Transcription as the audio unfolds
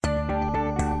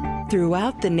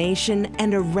throughout the nation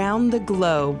and around the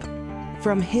globe.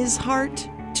 From his heart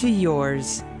to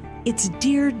yours, it's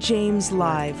Dear James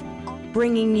Live,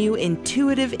 bringing you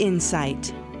intuitive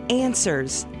insight,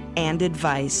 answers, and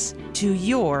advice to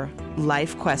your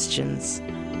life questions.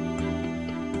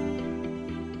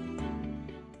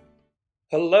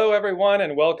 Hello, everyone,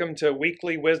 and welcome to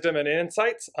Weekly Wisdom and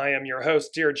Insights. I am your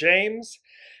host, Dear James,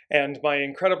 and my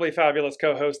incredibly fabulous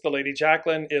co-host, the Lady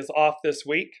Jacqueline, is off this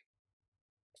week.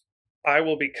 I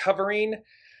will be covering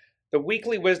the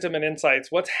Weekly Wisdom and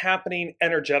Insights, what's happening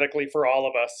energetically for all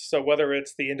of us. So whether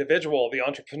it's the individual, the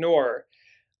entrepreneur,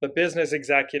 the business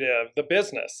executive, the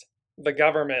business, the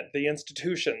government, the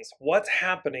institutions, what's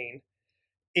happening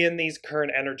in these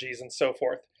current energies and so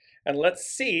forth. And let's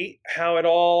see how it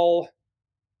all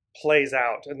plays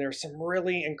out. And there's some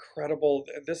really incredible,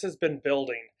 this has been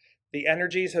building. The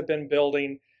energies have been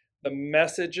building. The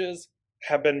messages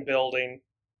have been building,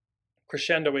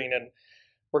 crescendoing. And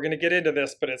we're going to get into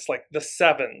this, but it's like the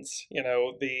sevens,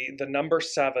 the number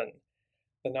 7,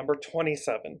 the number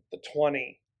 27, the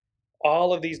 20,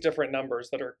 all of these different numbers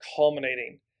that are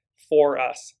culminating for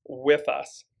us, with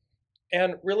us.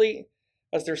 And really,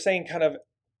 as they're saying, kind of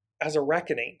as a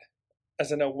reckoning,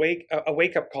 as a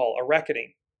wake-up call, a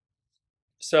reckoning.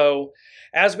 So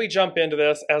as we jump into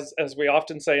this, as we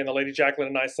often say, and the Lady Jacqueline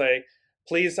and I say,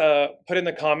 please put in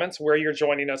the comments where you're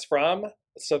joining us from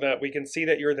so that we can see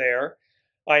that you're there.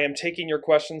 I am taking your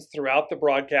questions throughout the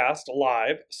broadcast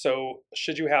live. So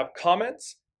should you have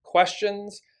comments,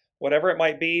 questions, whatever it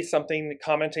might be, something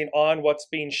commenting on what's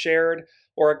being shared,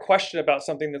 or a question about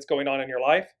something that's going on in your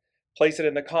life, place it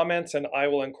in the comments and I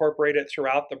will incorporate it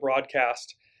throughout the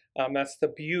broadcast. That's the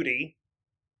beauty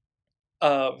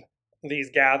of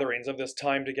these gatherings, of this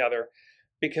time together,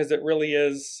 because it really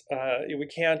is, we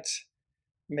can't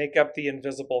make up the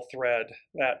invisible thread,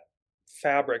 that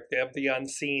fabric of the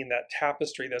unseen, that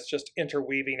tapestry that's just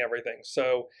interweaving everything.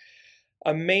 So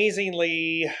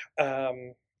amazingly,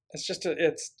 it's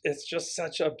just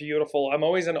such a beautiful, I'm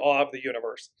always in awe of the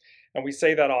universe. And we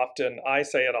say that often, I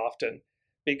say it often,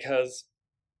 because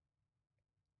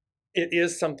it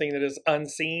is something that is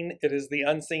unseen. It is the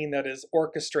unseen that is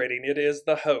orchestrating. It is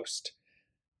the host.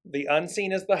 The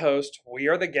unseen is the host. We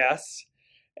are the guests.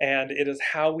 And it is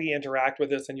how we interact with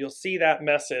this. And you'll see that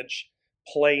message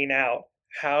playing out.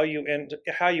 How you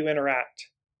interact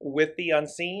with the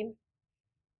unseen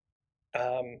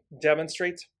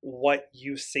demonstrates what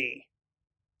you see.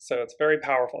 So it's very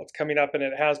powerful. It's coming up and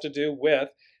it has to do with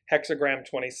Hexagram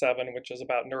 27, which is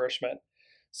about nourishment.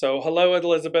 So hello,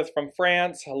 Elizabeth from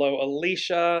France. Hello,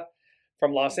 Alicia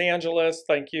from Los Angeles.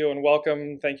 Thank you and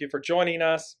welcome. Thank you for joining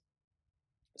us.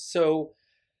 So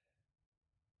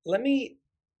let me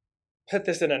put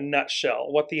this in a nutshell,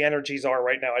 what the energies are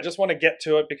right now. I just want to get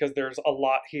to it because there's a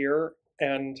lot here.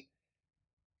 And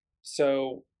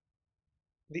so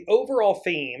the overall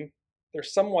theme,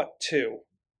 there's somewhat two.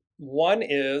 One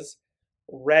is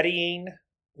readying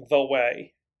the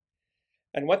way.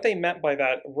 And what they meant by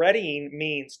that, readying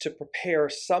means to prepare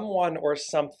someone or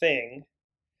something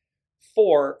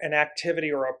for an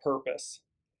activity or a purpose.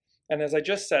 And as I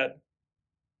just said,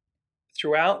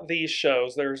 throughout these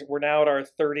shows, we're now at our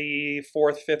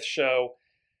 34th, 5th show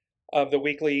of the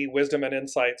Weekly Wisdom and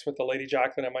Insights with the Lady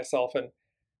Jacqueline and myself. And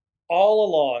all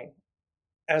along,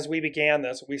 as we began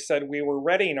this, we said we were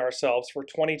readying ourselves for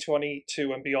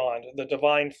 2022 and beyond, the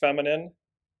Divine Feminine,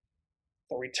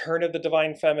 the return of the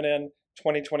Divine Feminine,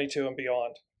 2022 and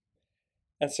beyond.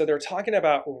 And so they're talking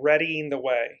about readying the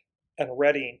way and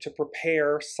readying to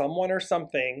prepare someone or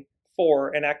something for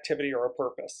an activity or a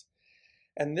purpose.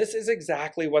 And this is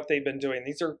exactly what they've been doing.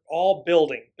 These are all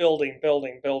building,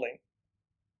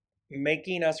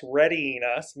 making us, readying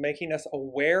us, making us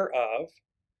aware of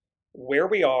where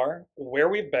we are, where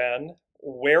we've been,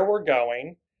 where we're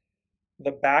going,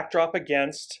 the backdrop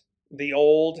against the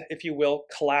old, if you will,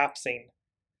 collapsing,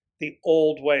 the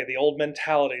old way, the old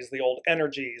mentalities, the old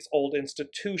energies, old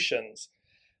institutions,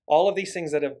 all of these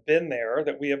things that have been there,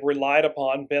 that we have relied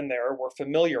upon, been there, we're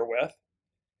familiar with,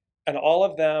 and all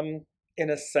of them,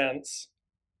 in a sense,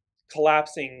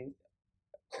 collapsing,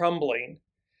 crumbling,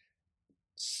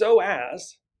 so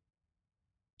as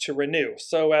to renew,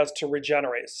 so as to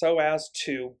regenerate, so as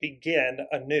to begin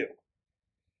anew.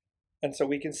 And so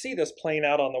we can see this playing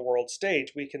out on the world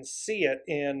stage. We can see it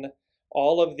in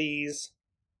all of these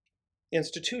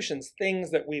institutions,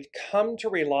 things that we've come to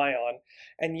rely on,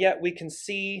 and yet we can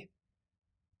see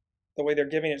the way they're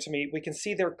giving it to me, we can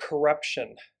see their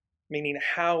corruption, meaning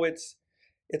how it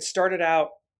started out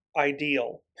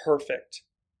ideal, perfect,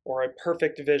 or a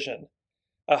perfect vision,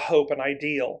 a hope, an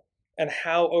ideal, and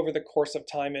how over the course of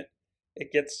time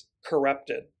it gets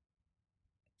corrupted,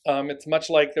 It's much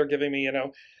like they're giving me,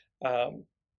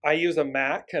 I use a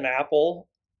Mac, an Apple.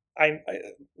 I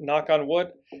knock on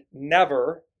wood,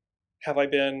 never have I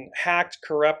been hacked,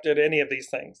 corrupted, any of these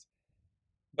things.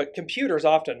 But computers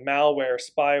often malware,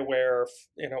 spyware,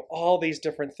 all these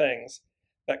different things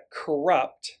that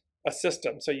corrupt a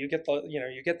system. So you get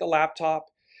the laptop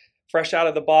fresh out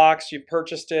of the box, you've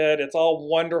purchased it, it's all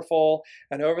wonderful,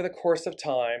 and over the course of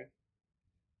time,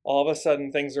 all of a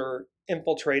sudden things are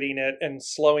infiltrating it and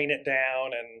slowing it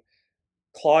down and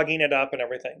clogging it up and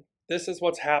everything. This is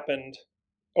what's happened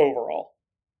overall.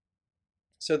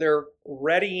 So they're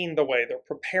readying the way, they're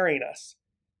preparing us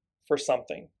for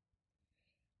something.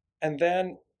 And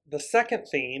then the second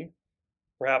theme,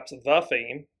 perhaps the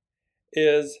theme,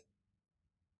 is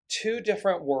two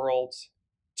different worlds,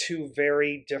 two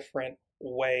very different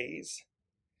ways.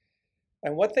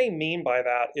 And what they mean by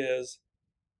that is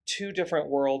two different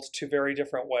worlds, two very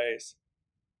different ways.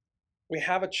 We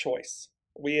have a choice.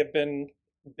 We have been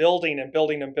building and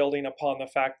building and building upon the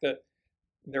fact that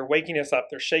they're waking us up,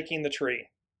 they're shaking the tree,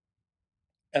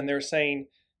 and they're saying,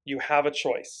 you have a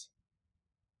choice.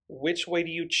 Which way do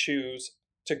you choose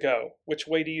to go? Which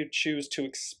way do you choose to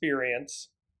experience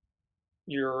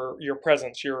your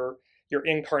presence, your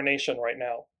incarnation right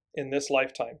now in this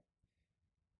lifetime?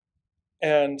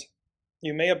 And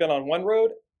you may have been on one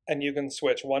road and you can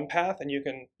switch one path and you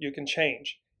can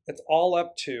change. It's all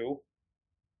up to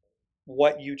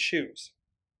what you choose.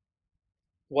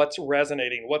 What's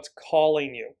resonating, what's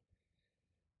calling you.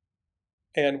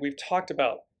 And we've talked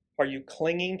about, are you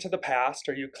clinging to the past?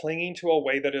 Are you clinging to a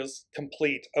way that is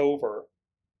complete, over?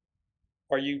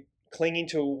 Are you clinging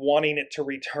to wanting it to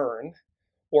return?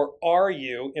 Or are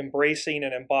you embracing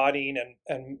and embodying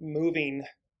and moving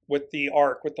with the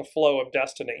arc, with the flow of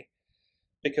destiny?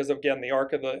 Because again, the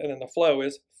arc and the flow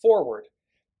is forward.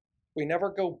 We never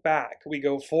go back, we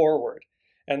go forward.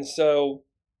 And so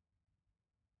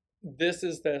this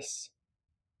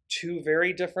two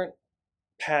very different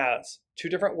paths, two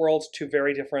different worlds, two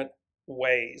very different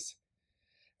ways.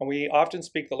 And we often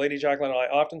speak, the Lady Jacqueline and I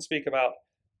often speak about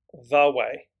the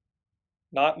way.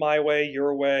 Not my way,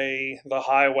 your way, the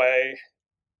highway,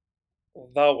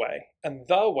 the way. And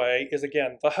the way is,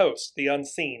 again, the host, the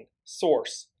unseen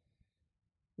source.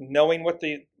 Knowing what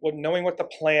the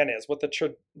plan is, what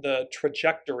the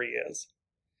trajectory is,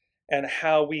 and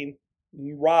how we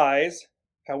rise,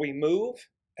 how we move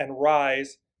and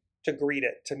rise to greet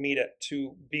it, to meet it,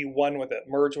 to be one with it,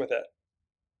 merge with it.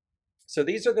 So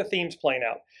these are the themes playing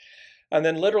out. And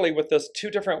then literally with this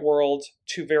two different worlds,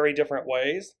 two very different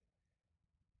ways.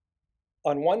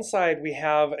 On one side we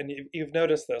have, and you've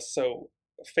noticed this, so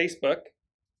Facebook,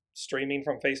 streaming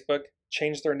from Facebook,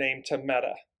 changed their name to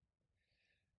Meta.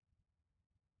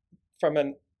 From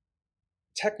a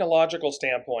technological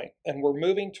standpoint, and we're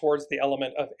moving towards the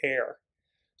element of air.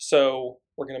 So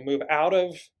we're going to move out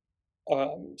of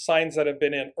signs that have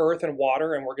been in earth and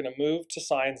water, and we're going to move to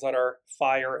signs that are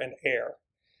fire and air.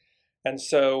 And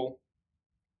so,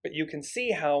 but you can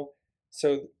see how,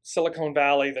 so Silicon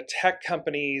Valley, the tech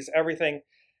companies, everything,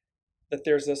 that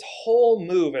there's this whole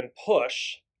move and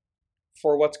push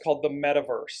for what's called the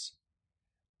metaverse.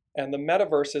 And the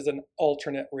metaverse is an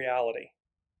alternate reality.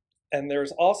 And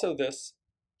there's also this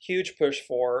huge push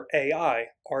for AI,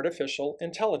 artificial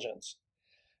intelligence.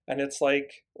 And it's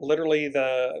like literally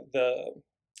the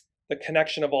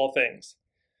connection of all things.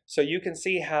 So you can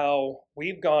see how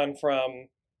we've gone from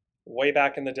way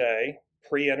back in the day,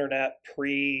 pre-internet,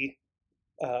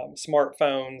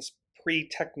 pre-smartphones,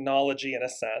 pre-technology in a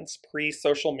sense,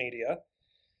 pre-social media,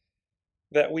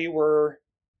 that we were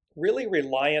really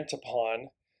reliant upon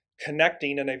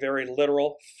connecting in a very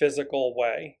literal, physical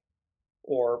way,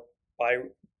 or by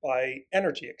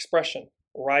energy expression,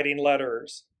 writing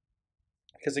letters.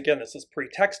 Because again, this is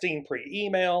pre-texting,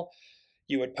 pre-email.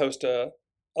 You would post a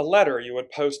letter, you would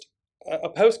post a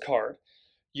postcard,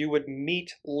 you would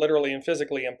meet literally and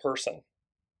physically in person.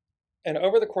 And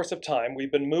over the course of time,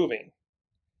 we've been moving.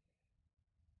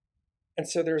 And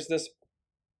so there's this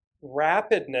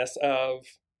rapidness of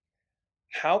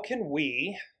how can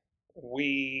we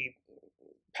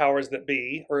powers that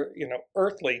be, or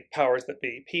earthly powers that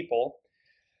be, people,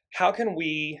 how can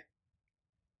we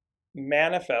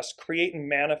create and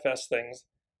manifest things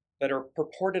that are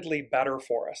purportedly better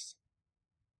for us?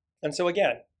 And so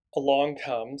again, along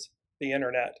comes the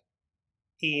internet,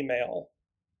 email,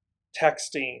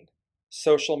 texting,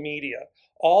 social media,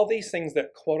 all these things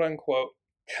that quote unquote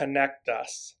connect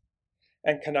us,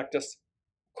 and connect us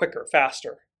quicker,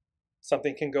 faster.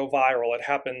 Something can go viral, it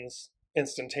happens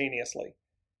instantaneously,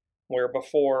 where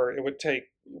before it would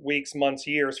take weeks, months,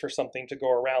 years for something to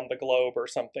go around the globe or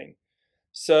something.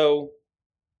 So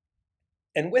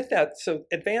And with that, so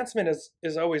advancement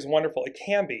is always wonderful. It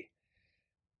can be.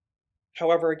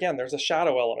 However, again, there's a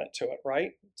shadow element to it,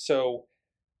 right? So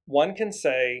one can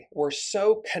say we're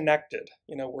so connected,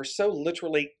 we're so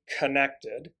literally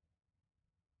connected,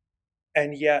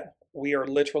 and yet we are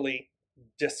literally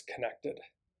disconnected.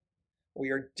 We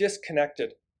are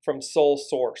disconnected from soul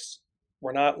source.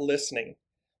 We're not listening.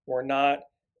 We're not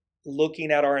looking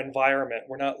at our environment.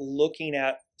 We're not looking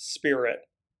at spirit.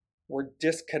 We're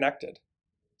disconnected.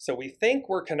 So we think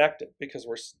we're connected because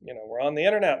we're on the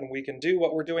internet and we can do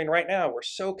what we're doing right now. We're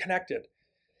so connected,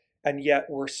 and yet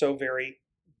we're so very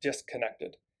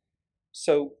disconnected.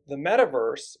 So the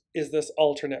metaverse is this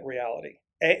alternate reality.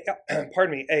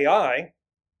 AI,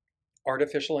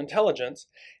 artificial intelligence,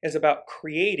 is about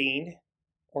creating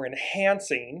or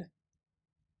enhancing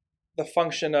the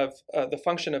function of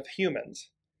humans.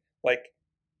 Like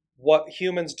what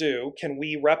humans do, can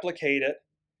we replicate it?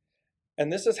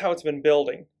 And this is how it's been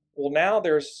building. Well, now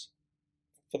there's,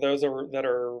 for those that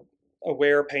are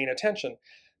aware, paying attention,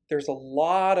 there's a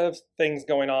lot of things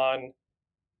going on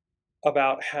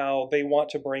about how they want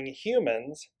to bring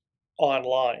humans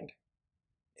online.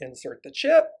 Insert the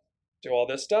chip, do all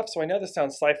this stuff. So I know this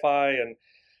sounds sci-fi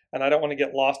and I don't want to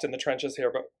get lost in the trenches here,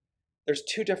 but there's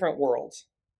two different worlds.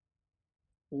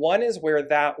 One is where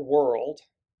that world,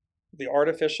 the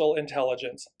artificial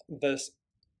intelligence, this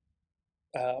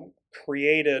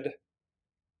created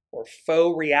or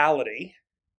faux reality,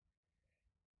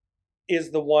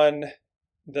 is the one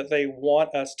that they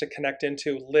want us to connect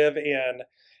into, live in,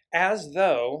 as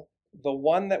though the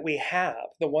one that we have,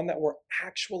 the one that we're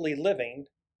actually living,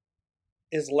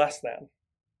 is less than.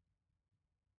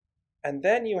 And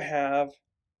then you have,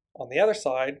 on the other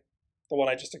side, the one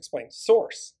I just explained,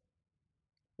 source,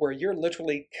 where you're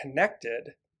literally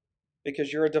connected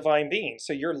because you're a divine being.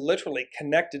 So you're literally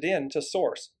connected into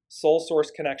source, soul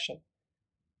source connection.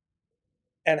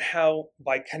 And how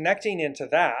by connecting into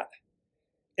that,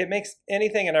 it makes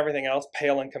anything and everything else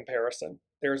pale in comparison.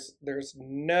 There's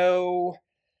no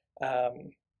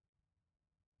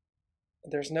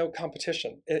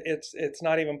competition. It's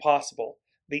not even possible.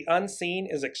 The unseen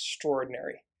is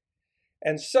extraordinary.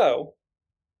 And so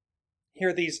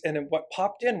here and what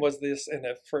popped in was this, and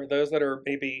if for those that are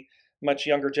maybe much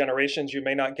younger generations, you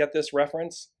may not get this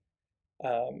reference.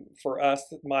 For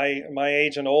us, my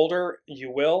age and older,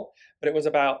 you will. But it was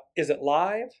about, is it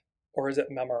live or is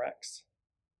it Memorex?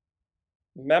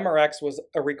 Memorex was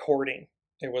a recording.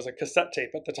 It was a cassette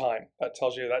tape at the time. That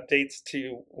tells you, that dates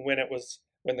to when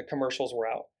the commercials were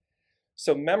out.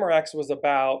 So Memorex was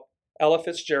about Ella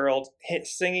Fitzgerald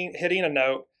hitting a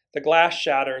note, the glass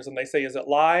shatters, and they say, is it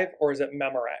live or is it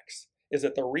Memorex? Is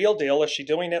it the real deal? Is she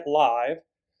doing it live?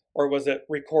 Or was it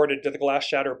recorded to the glass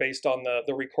shatter based on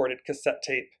the recorded cassette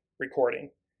tape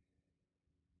recording?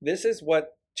 This is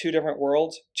what two different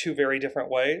worlds, two very different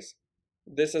ways.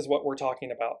 This is what we're talking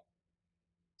about.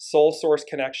 Soul source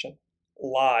connection,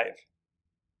 live.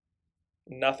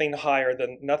 Nothing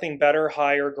better,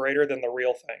 higher, greater than the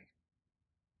real thing.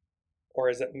 Or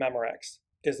is it Memorex?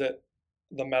 Is it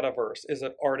the metaverse? Is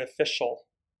it artificial?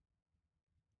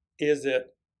 Is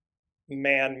it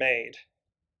man-made?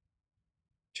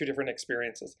 Two different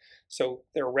experiences. So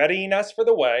they're readying us for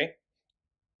the way,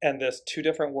 and this two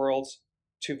different worlds,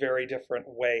 two very different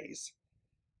ways.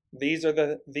 These are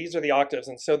the octaves,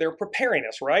 and so they're preparing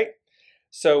us, right?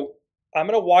 So I'm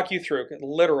going to walk you through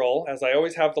literal, as I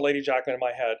always have the Lady Jacqueline in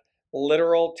my head,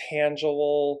 literal,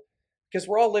 tangible, because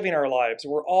we're all living our lives.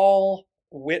 We're all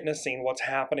witnessing what's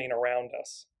happening around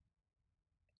us.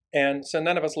 And so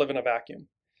none of us live in a vacuum.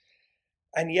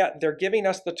 And yet they're giving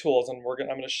us the tools, and I'm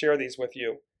going to share these with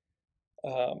you,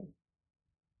 of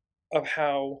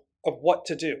what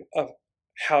to do, of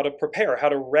how to prepare, how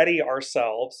to ready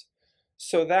ourselves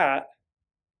so that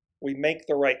we make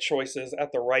the right choices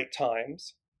at the right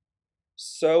times,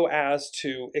 so as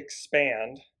to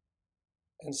expand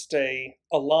and stay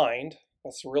aligned.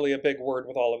 That's really a big word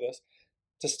with all of this.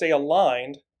 To stay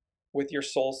aligned with your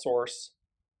soul source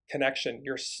connection,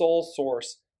 your soul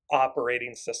source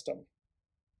operating system.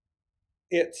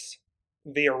 It's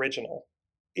the original.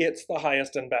 It's the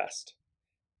highest and best.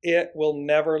 It will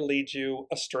never lead you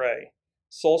astray.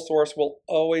 Soul source will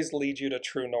always lead you to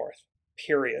true north,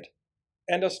 period.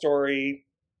 End of story.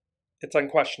 It's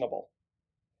unquestionable.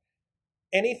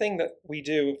 Anything that we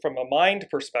do from a mind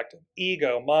perspective,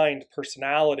 ego, mind,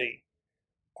 personality,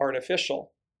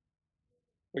 artificial.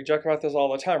 We joke about this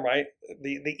all the time, right?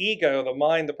 The ego, the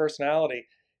mind, the personality,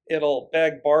 it'll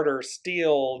beg, barter,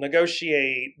 steal,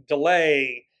 negotiate,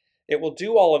 delay. It will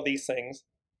do all of these things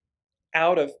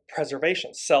out of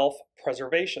preservation,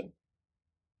 self-preservation.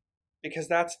 Because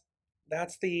that's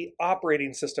that's the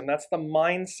operating system. That's the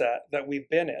mindset that we've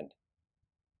been in,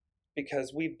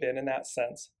 because we've been, in that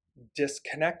sense,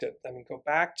 disconnected. I mean, go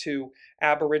back to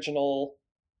Aboriginal,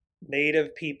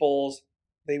 Native peoples.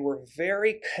 They were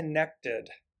very connected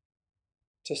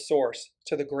to Source,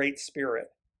 to the Great Spirit,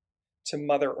 to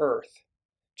Mother Earth,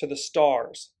 to the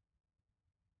stars.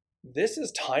 This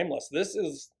is timeless. This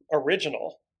is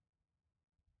original.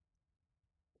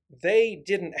 They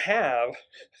didn't have,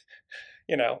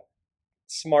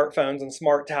 smartphones and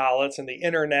smart tablets and the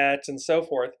internet and so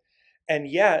forth.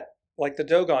 And yet, like the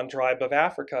Dogon tribe of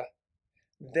Africa,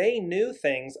 they knew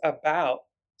things about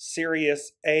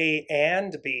Sirius A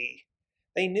and B.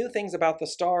 They knew things about the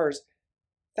stars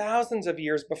thousands of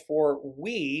years before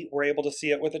we were able to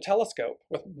see it with a telescope,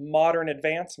 with modern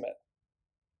advancement.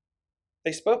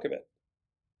 They spoke of it.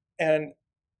 And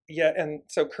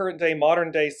so current day,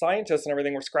 modern day scientists and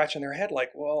everything were scratching their head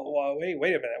like, well, wait a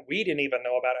minute. We didn't even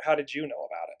know about it. How did you know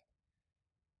about it?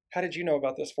 How did you know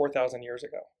about this 4,000 years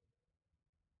ago?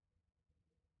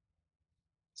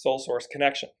 Soul source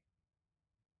connection.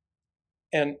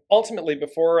 And ultimately,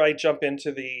 before I jump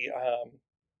into the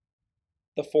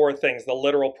four things, the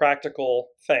literal practical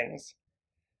things,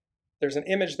 there's an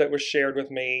image that was shared with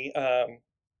me,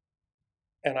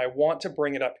 and I want to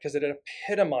bring it up because it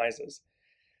epitomizes,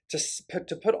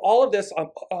 to put all of this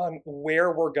on where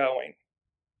we're going.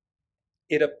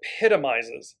 It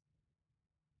epitomizes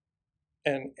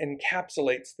and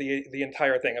encapsulates the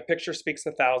entire thing. A picture speaks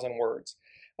 1,000 words.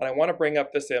 And I want to bring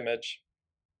up this image.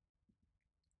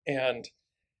 And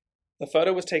the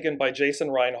photo was taken by Jason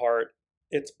Reinhardt.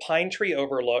 It's Pine Tree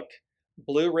Overlook,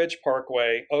 Blue Ridge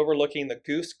Parkway, overlooking the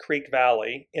Goose Creek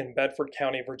Valley in Bedford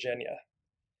County, Virginia.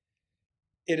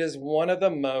 It is one of the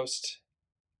most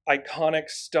iconic,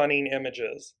 stunning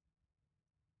images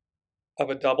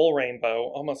of a double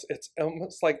rainbow. It's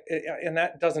almost like, and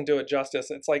that doesn't do it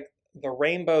justice. It's like the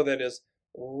rainbow that is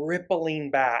rippling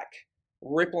back,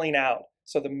 rippling out.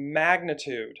 So the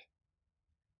magnitude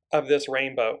of this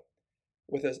rainbow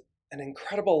with an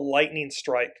incredible lightning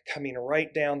strike coming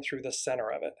right down through the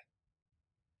center of it.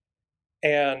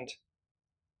 And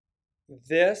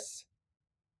this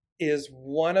is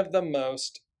one of the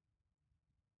most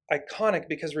iconic,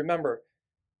 because remember,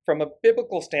 from a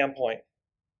biblical standpoint,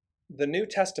 the New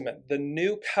Testament, the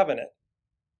New Covenant,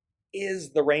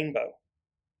 is the rainbow.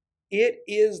 It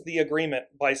is the agreement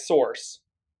by Source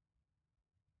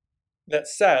that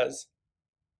says,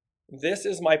 this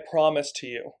is my promise to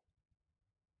you.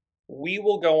 We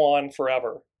will go on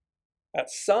forever. At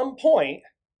some point,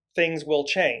 things will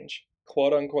change,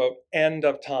 quote unquote, end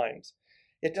of times.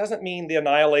 It doesn't mean the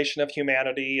annihilation of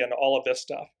humanity and all of this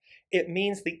stuff. It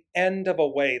means the end of a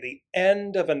way, the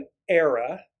end of an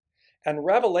era. And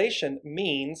revelation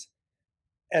means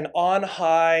an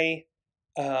on-high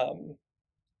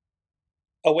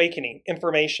awakening,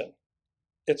 information.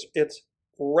 It's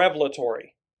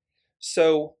revelatory.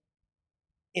 So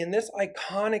in this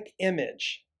iconic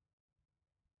image,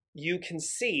 you can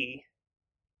see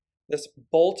this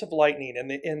bolt of lightning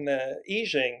in the I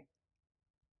Ching,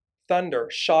 thunder,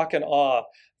 shock and awe,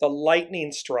 the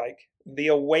lightning strike, the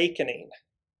awakening,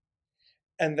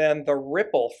 and then the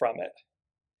ripple from it.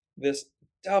 This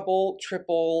double,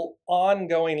 triple,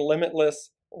 ongoing,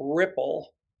 limitless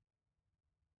ripple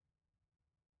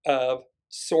of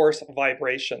source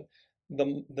vibration.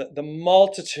 The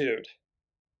multitude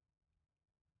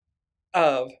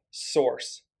of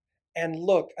source. And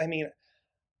look,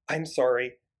 I'm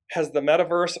sorry, has the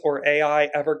metaverse or AI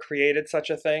ever created such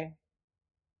a thing?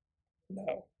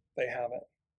 No, they haven't.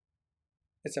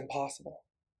 It's impossible.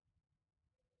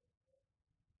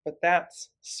 But that's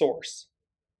Source.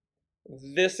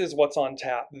 This is what's on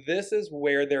tap. This is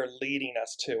where they're leading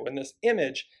us to. And this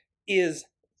image is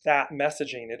that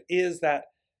messaging. It is that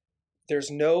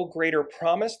there's no greater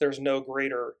promise, there's no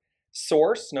greater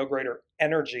source, no greater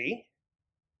energy.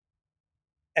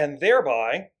 And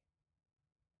thereby,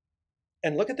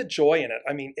 and look at the joy in it.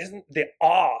 Isn't the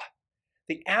awe,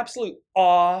 the absolute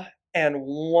awe and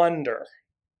wonder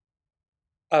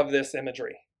of this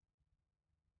imagery?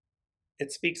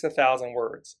 It speaks 1,000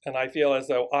 words. And I feel as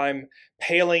though I'm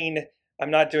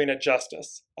not doing it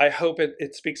justice. I hope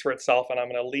it speaks for itself, and I'm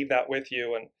going to leave that with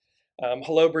you. And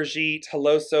hello, Brigitte.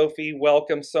 Hello, Sophie.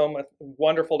 Welcome. So much.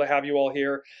 Wonderful to have you all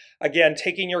here. Again,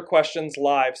 taking your questions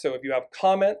live. So if you have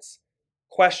comments,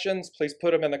 questions, please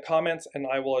put them in the comments and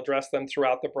I will address them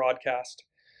throughout the broadcast.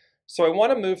 So I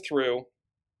want to move through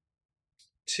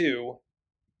to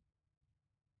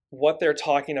what they're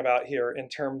talking about here in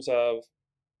terms of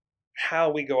how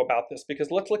we go about this,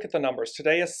 because let's look at the numbers.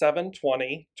 Today is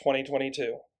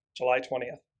 7/20/2022, July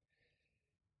 20th.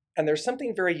 And there's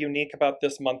something very unique about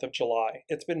this month of July.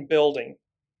 It's been building.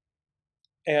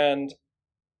 And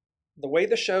the way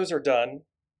the shows are done,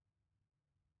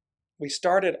 we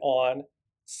started on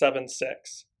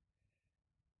 7/6.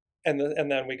 And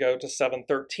then we go to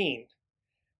 7/13.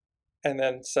 And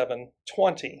then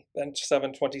 7/20, then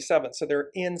 7/27. So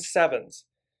they're in sevens.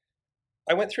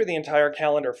 I went through the entire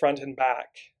calendar front and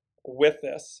back with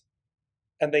this,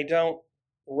 and they don't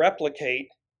replicate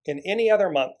in any other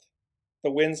month. The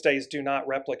Wednesdays do not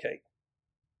replicate.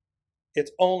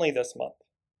 It's only this month.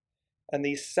 And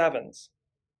these sevens,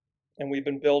 and we've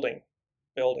been building.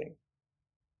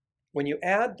 When you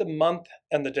add the month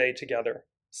and the day together,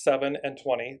 7 and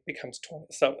 20 becomes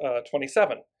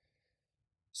 27.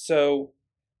 So,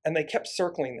 and they kept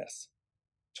circling this,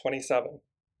 27,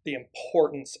 the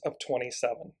importance of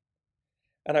 27.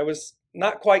 And I was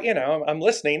not quite, I'm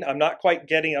listening. I'm not quite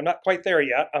there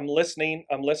yet. I'm listening,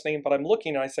 but I'm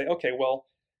looking and I say, okay, well,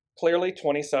 clearly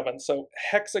 27. So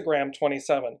hexagram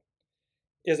 27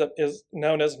 is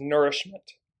known as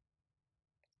nourishment.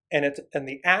 And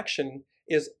the action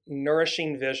is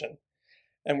nourishing vision.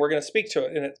 And we're going to speak to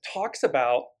it. And it talks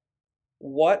about,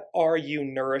 what are you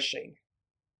nourishing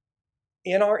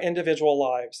in our individual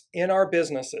lives, in our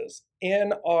businesses,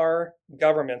 in our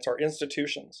governments, our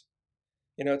institutions?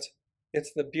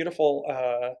 It's the beautiful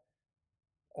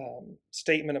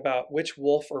statement about, which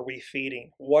wolf are we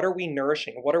feeding? What are we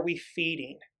nourishing? What are we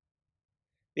feeding?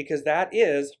 Because that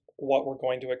is what we're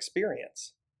going to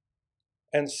experience.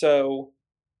 And so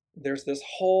there's this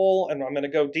whole, and I'm going to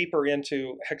go deeper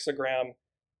into hexagram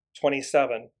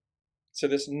 27. So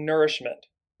this nourishment,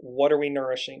 what are we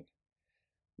nourishing?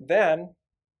 Then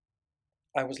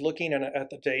I was looking at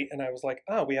the date and I was like,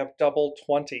 we have double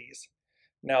 20s.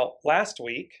 Now, last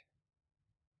week,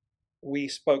 we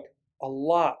spoke a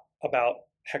lot about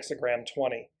hexagram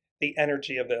 20, the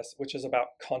energy of this, which is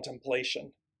about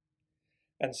contemplation.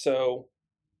 And so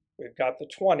we've got the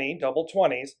 20, double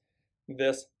 20s,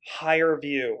 this higher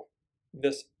view,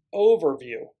 this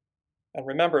overview. And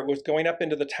remember, it was going up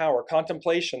into the tower.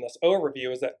 Contemplation, this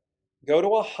overview, is that go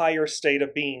to a higher state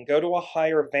of being, go to a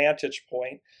higher vantage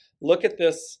point. Look at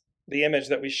this, the image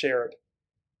that we shared.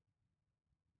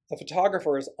 The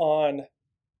photographer is on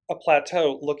a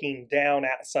plateau looking down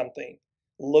at something.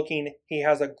 He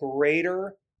has a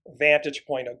greater vantage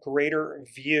point, a greater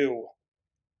view,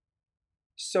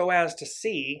 so as to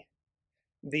see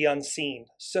the unseen,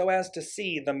 so as to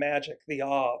see the magic, the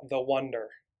awe, the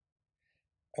wonder.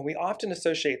 And we often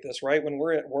associate this, right? When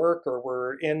we're at work or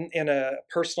we're in a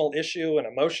personal issue, an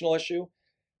emotional issue,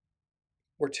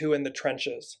 we're too in the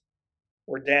trenches.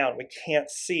 We're down. We can't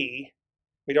see.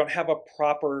 We don't have a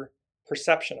proper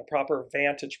perception, a proper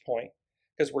vantage point,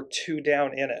 because we're too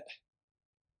down in it.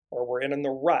 Or we're in the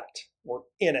rut. We're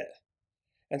in it.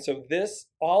 And so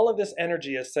all of this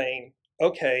energy is saying,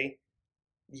 okay,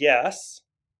 yes,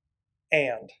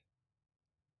 and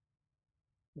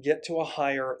get to a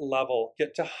higher level,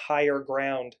 get to higher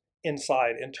ground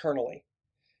inside, internally.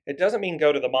 It doesn't mean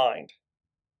go to the mind.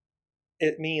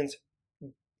 It means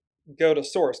go to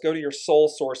source, go to your soul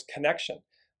source connection.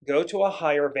 Go to a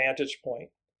higher vantage point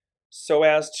so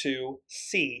as to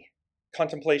see,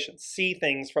 contemplation, see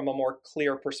things from a more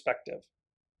clear perspective.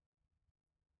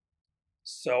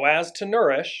 So as to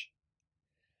nourish.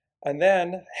 And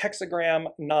then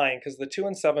hexagram 9, because the 2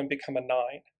 and 7 become a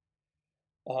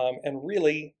 9. And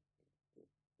really,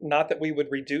 not that we would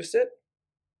reduce it,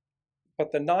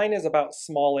 but the 9 is about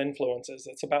small influences.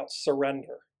 It's about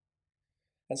surrender.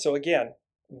 And so again,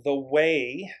 the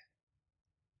way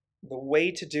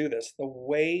to do this, the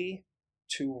way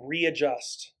to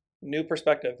readjust, new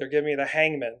perspective. They're giving me the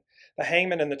hangman. The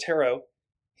hangman in the tarot,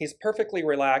 he's perfectly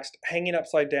relaxed, hanging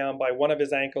upside down by one of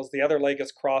his ankles. The other leg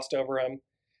is crossed over him.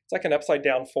 It's like an upside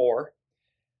down 4.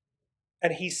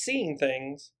 And he's seeing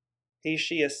things,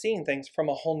 she is seeing things from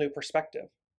a whole new perspective.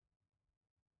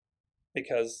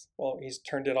 Because, well, he's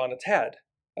turned it on its head.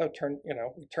 We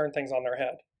turn things on their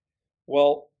head.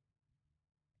 Well,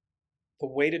 the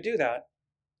way to do that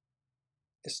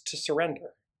is to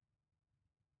surrender.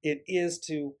 It is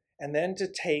to, and then to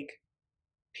take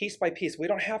piece by piece. We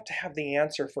don't have to have the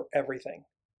answer for everything.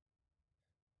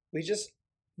 We just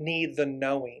need the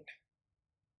knowing.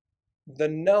 The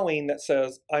knowing that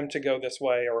says, I'm to go this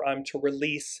way, or I'm to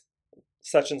release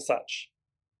such and such,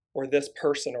 or this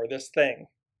person, or this thing.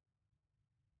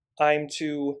 I'm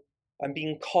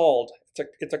being called.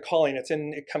 It's a calling.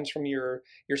 It comes from your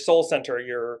soul center,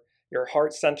 your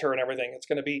heart center and everything. It's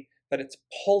going to be that it's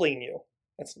pulling you.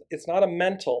 It's not a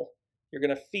mental. You're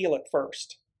going to feel it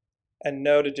first and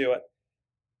know to do it.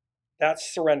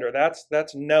 That's surrender.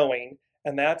 That's knowing,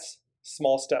 and that's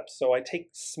small steps. So I take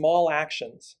small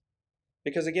actions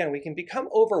because, again, we can become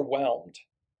overwhelmed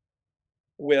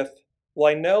with,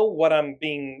 well, I know what I'm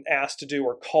being asked to do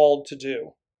or called to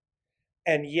do,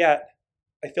 and yet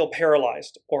I feel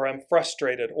paralyzed, or I'm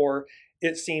frustrated, or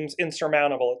it seems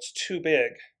insurmountable, it's too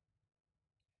big.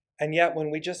 And yet when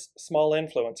we just, small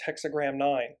influence, hexagram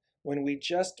 9, when we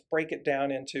just break it down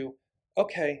into,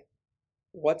 okay,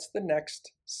 what's the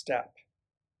next step?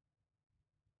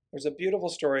 There's a beautiful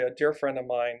story. A dear friend of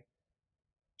mine,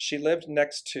 she lived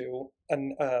next to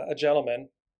a gentleman,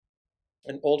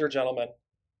 an older gentleman,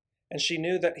 and she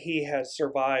knew that he had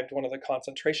survived one of the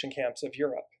concentration camps of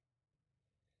Europe.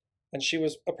 And she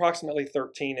was approximately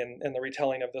 13 in the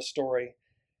retelling of this story.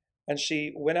 And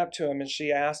she went up to him and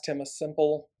she asked him a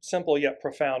simple yet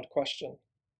profound question.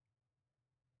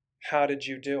 How did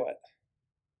you do it?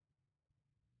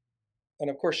 And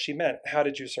of course she meant, how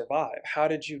did you survive? How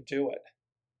did you do it?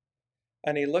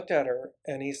 And he looked at her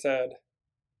and he said,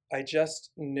 I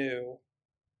just knew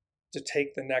to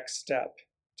take the next step,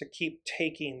 to keep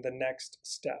taking the next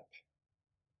step.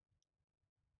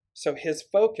 So his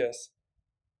focus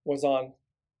was on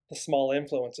the small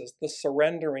influences, the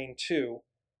surrendering to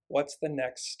what's the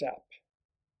next step,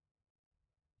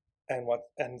 and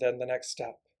then the next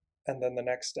step, and then the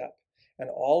next step.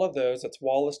 And all of those, it's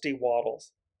Wallace D.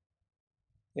 Wattles,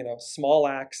 small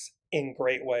acts in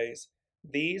great ways.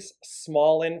 These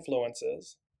small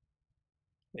influences,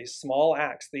 these small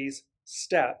acts, these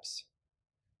steps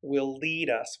will lead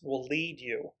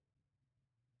you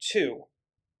to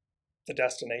the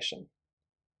destination,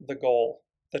 the goal,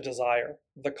 the desire,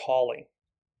 the calling.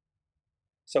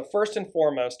 So first and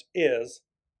foremost is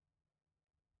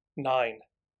 9,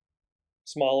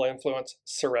 small influence,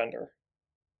 surrender.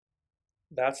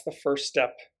 That's the first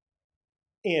step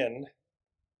in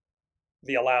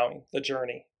the allowing, the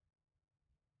journey.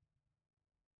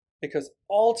 Because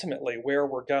ultimately where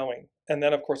we're going, and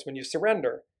then of course when you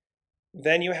surrender,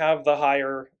 then you have the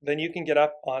higher, then you can get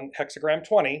up on hexagram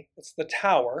 20, it's the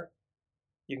tower.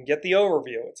 You can get the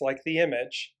overview, it's like the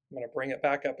image. I'm going to bring it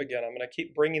back up again. I'm going to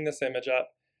keep bringing this image up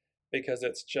because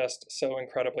it's just so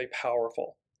incredibly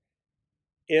powerful.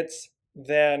 It's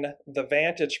then the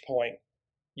vantage point.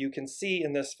 You can see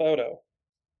in this photo,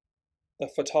 the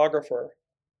photographer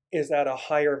is at a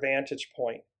higher vantage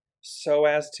point so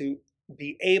as to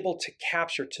be able to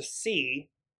capture, to see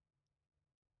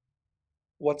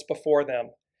what's before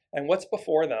them. And what's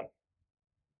before them?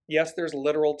 Yes, there's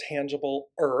literal, tangible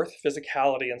earth,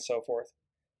 physicality, and so forth.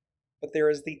 But there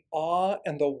is the awe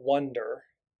and the wonder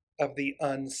of the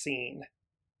unseen,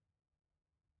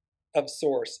 of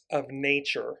source, of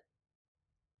nature.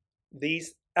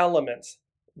 These elements,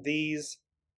 these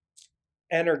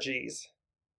energies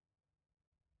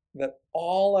that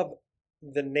all of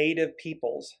the native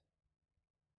peoples,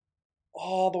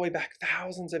 all the way back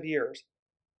thousands of years,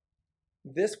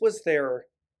 this was their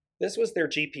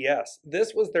GPS.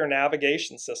 This was their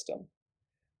navigation system.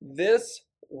 This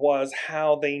was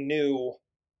how they knew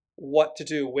what to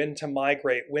do, when to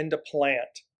migrate, when to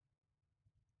plant.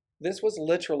 This was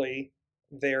literally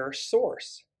their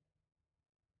source.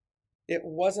 It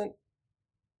wasn't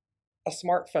a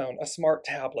smartphone, a smart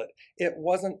tablet. It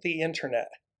wasn't the internet.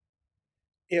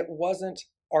 It wasn't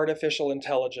artificial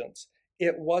intelligence.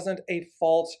 It wasn't a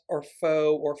false or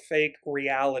faux or fake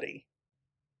reality.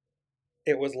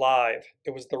 It was live.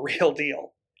 It was the real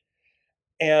deal.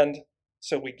 And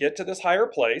so we get to this higher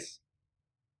place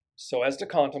so as to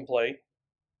contemplate,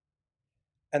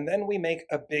 and then we make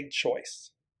a big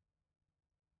choice.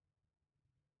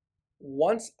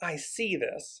 Once I see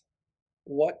this,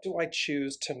 what do I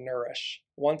choose to nourish?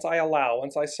 Once I allow,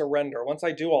 once I surrender, once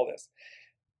I do all this,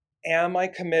 am I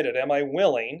committed? Am I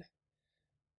willing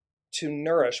to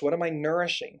nourish? What am I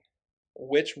nourishing?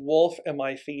 Which wolf am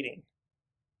I feeding?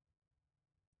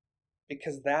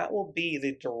 Because that will be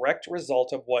the direct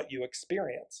result of what you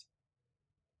experience.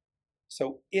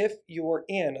 So if you're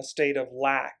in a state of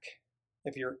lack,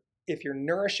 if you're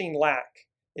nourishing lack,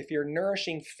 if you're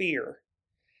nourishing fear,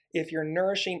 if you're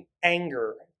nourishing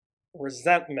anger,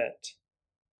 resentment,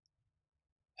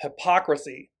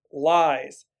 hypocrisy,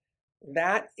 lies,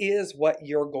 that is what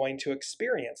you're going to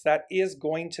experience. That is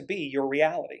going to be your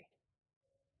reality.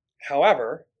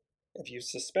 However, if you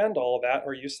suspend all of that,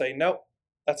 or you say, nope,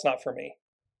 that's not for me,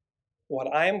 what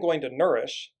I am going to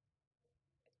nourish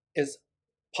is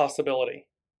possibility,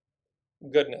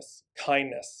 goodness,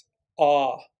 kindness,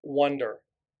 awe, wonder,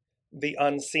 the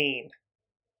unseen.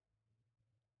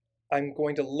 I'm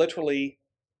going to literally,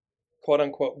 quote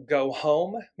unquote, go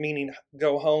home, meaning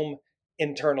go home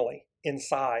internally,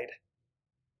 inside,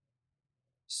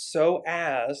 so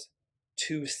as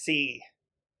to see.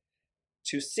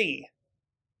 to see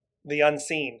the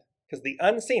unseen. Because the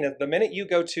unseen is the minute you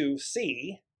go to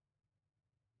see,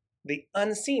 the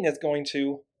unseen is going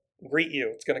to greet you.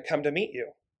 It's going to come to meet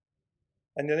you.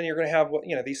 And then you're going to have,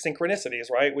 these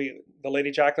synchronicities, right? The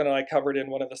Lady Jacqueline and I covered in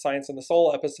one of the Science and the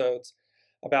Soul episodes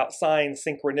about signs,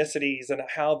 synchronicities, and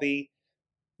how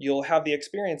you'll have the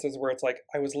experiences where it's like,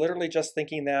 I was literally just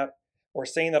thinking that, or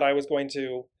saying that I was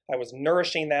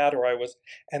nourishing that,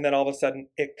 and then all of a sudden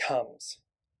it comes.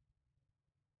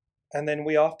 And then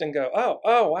we often go, oh,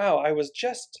 wow, I was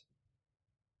just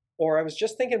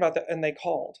thinking about that and they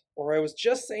called, or I was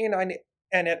just saying,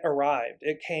 and it arrived,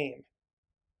 it came.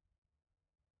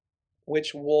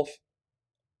 Which wolf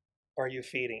are you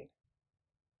feeding?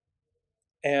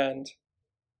 And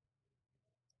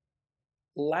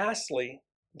lastly,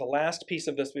 the last piece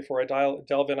of this before I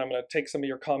delve in, I'm going to take some of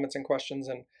your comments and questions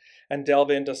and delve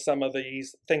into some of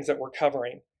these things that we're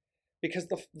covering. Because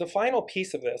the final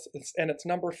piece of this, it's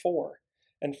number 4.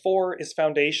 And 4 is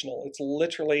foundational. It's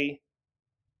literally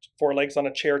 4 legs on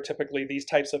a chair, typically, these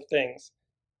types of things.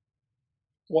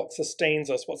 What sustains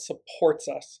us, what supports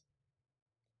us.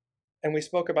 And we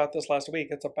spoke about this last week.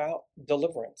 It's about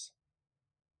deliverance.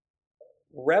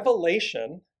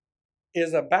 Revelation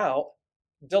is about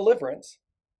deliverance.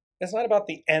 It's not about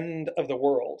the end of the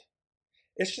world.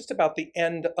 It's just about the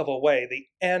end of a way, the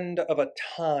end of a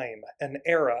time, an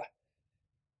era,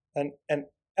 an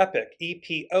epoch,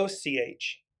 epoch.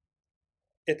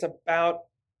 It's about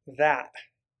that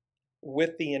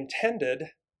with the intention,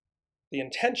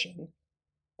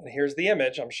 and here's the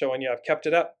image I'm showing you. I've kept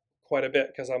it up quite a bit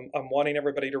because I'm wanting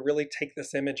everybody to really take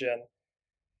this image in.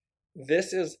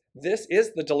 This is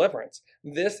the deliverance.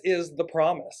 This is the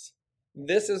promise.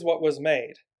 This is what was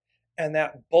made. And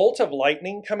that bolt of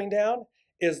lightning coming down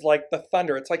is like the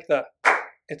thunder. It's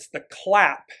the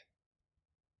clap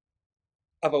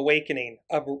of awakening.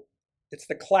 It's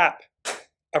the clap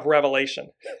of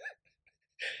revelation.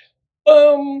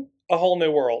 Boom! A whole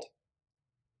new world.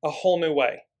 A whole new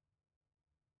way.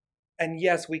 And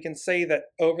yes, we can say that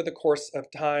over the course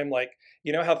of time, like,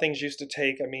 how things used to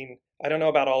take, I don't know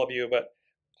about all of you, but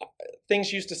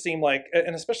things used to seem like,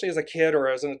 and especially as a kid or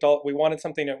as an adult, we wanted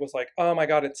something that was like, oh my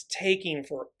God, it's taking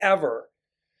forever.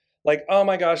 Like, oh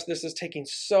my gosh, this is taking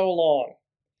so long.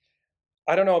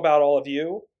 I don't know about all of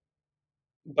you,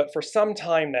 but for some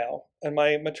time now, and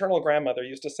my maternal grandmother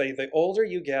used to say, the older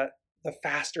you get, the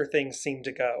faster things seem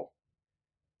to go.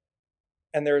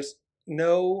 And there's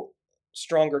no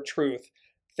stronger truth.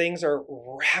 Things are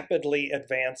rapidly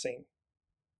advancing.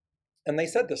 And they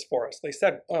said this for us. They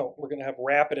said, oh, we're going to have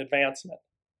rapid advancement.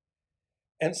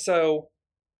 And so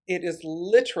it is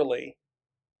literally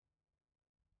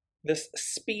this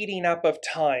speeding up of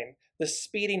time, this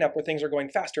speeding up where things are going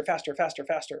faster, faster, faster,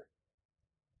 faster.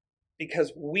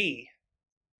 Because we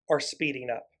are speeding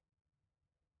up.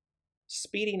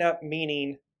 Speeding up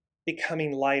meaning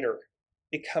becoming lighter,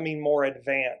 becoming more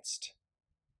advanced.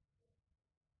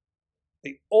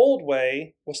 The old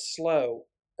way was slow,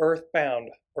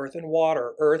 earthbound, earth and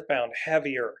water, earthbound,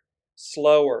 heavier,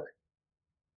 slower,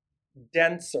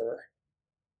 denser.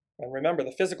 And remember,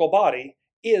 the physical body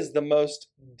is the most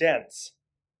dense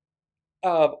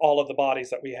of all of the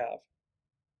bodies that we have.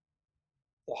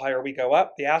 The higher we go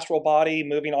up, the astral body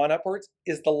moving on upwards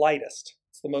is the lightest.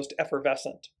 It's the most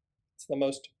effervescent. It's the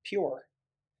most pure.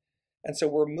 And so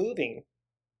we're moving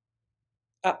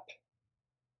up.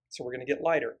 So we're going to get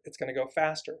lighter. It's going to go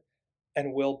faster.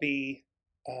 And we'll be,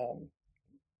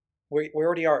 we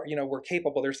already are, we're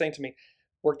capable. They're saying to me,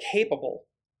 we're capable.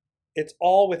 It's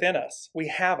all within us. We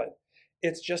have it.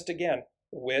 It's just, again,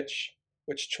 which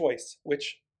choice,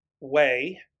 which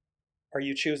way are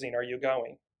you choosing? Are you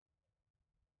going?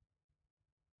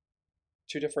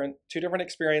 Two different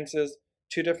experiences,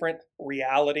 2 different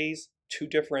realities, 2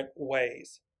 different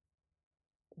ways.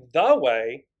 The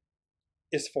way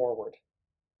is forward.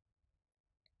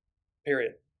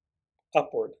 Period.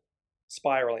 Upward.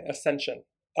 Spiraling. Ascension.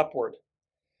 Upward.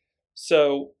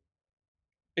 So,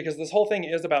 because this whole thing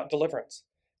is about deliverance.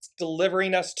 It's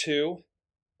delivering us to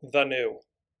the new.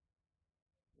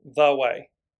 The way.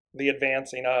 The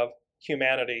advancing of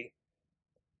humanity.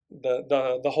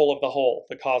 The whole of the whole.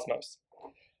 The cosmos.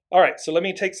 All right, so let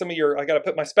me take some of I got to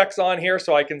put my specs on here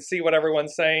so I can see what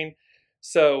everyone's saying.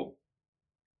 So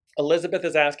Elizabeth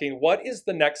is asking, what is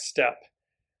the next step?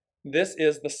 This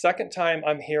is the second time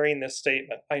I'm hearing this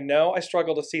statement. I know I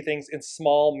struggle to see things in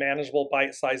small, manageable,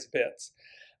 bite-sized bits.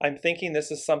 I'm thinking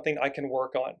this is something I can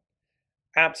work on.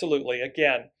 Absolutely,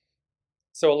 again.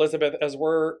 So Elizabeth, as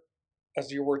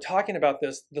you were talking about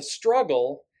this, the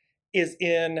struggle is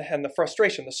in, and the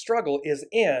frustration, the struggle is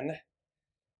in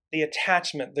the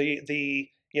attachment, the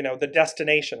the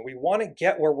destination. We want to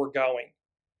get where we're going.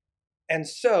 And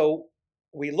so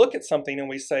we look at something and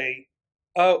we say,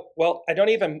 oh, well, I don't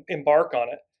even embark on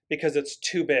it because it's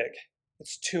too big.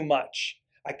 It's too much.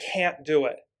 I can't do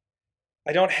it.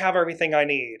 I don't have everything I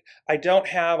need. I'm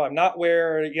not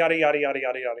where, yada, yada, yada,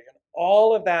 yada, yada. And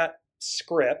all of that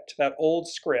script, that old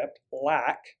script,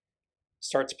 lack,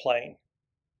 starts playing.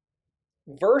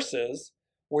 Versus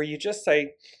where you just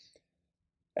say,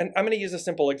 and I'm going to use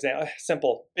a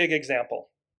big example.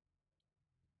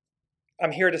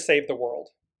 I'm here to save the world.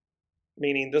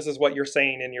 Meaning this is what you're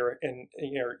saying in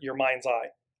your mind's eye.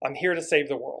 I'm here to save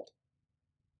the world.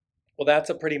 Well, that's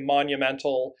a pretty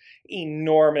monumental,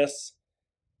 enormous,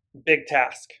 big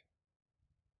task.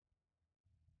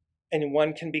 And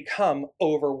one can become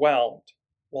overwhelmed.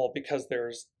 Well, because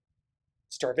there's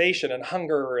starvation and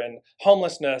hunger and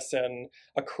homelessness and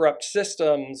a corrupt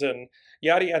systems and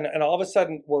yada, and all of a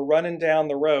sudden we're running down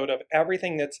the road of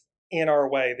everything that's in our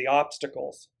way, the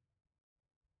obstacles.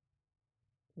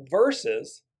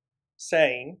 Versus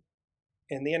saying,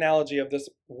 in the analogy of this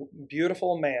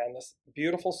beautiful man, this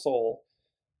beautiful soul,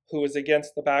 who is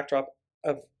against the backdrop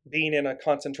of being in a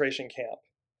concentration camp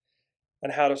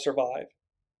and how to survive.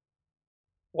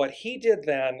 What he did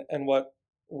then and what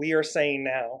we are saying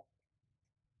now,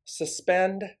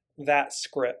 suspend that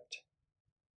script.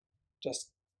 Just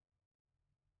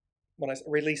when I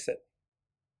release it.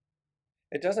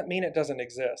 It doesn't mean it doesn't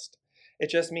exist. It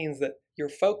just means that your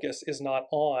focus is not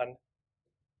on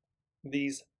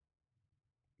these,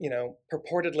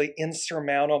 purportedly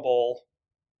insurmountable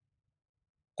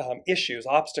issues,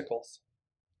 obstacles.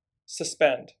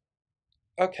 Suspend.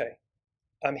 Okay,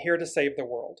 I'm here to save the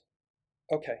world.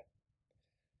 Okay.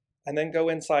 And then go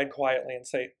inside quietly and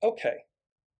say, okay,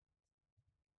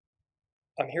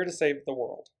 I'm here to save the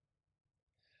world.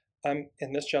 I'm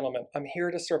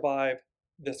here to survive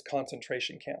this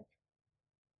concentration camp.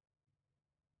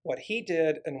 What he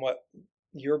did and what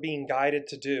you're being guided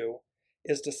to do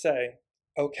is to say,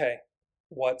 okay,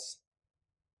 what's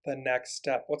the next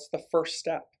step? What's the first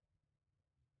step?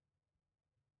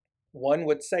 One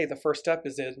would say the first step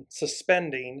is in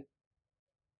suspending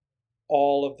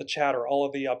all of the chatter, all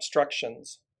of the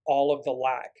obstructions, all of the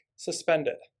lack. Suspend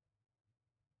it.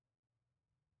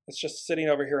 It's just sitting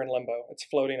over here in limbo. It's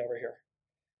floating over here.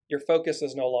 Your focus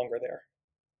is no longer there.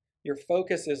 Your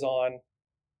focus is on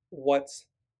what's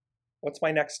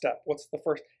my next step? What's the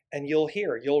first? And you'll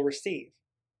receive.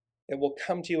 It will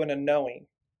come to you in a knowing.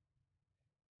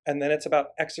 And then it's about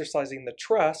exercising the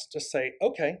trust to say,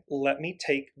 okay, let me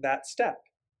take that step.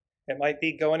 It might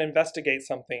be go and investigate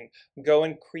something, go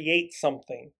and create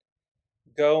something,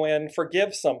 go and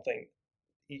forgive something.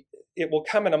 It will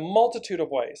come in a multitude of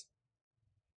ways.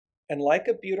 And like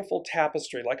a beautiful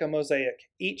tapestry, like a mosaic,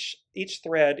 each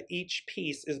thread, each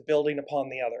piece is building upon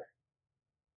the other.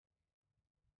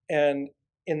 And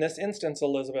in this instance,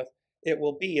 Elizabeth, it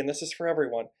will be, and this is for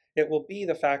everyone, it will be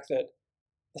the fact that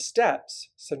the steps,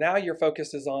 so now your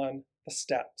focus is on the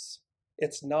steps.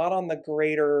 It's not on the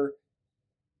greater,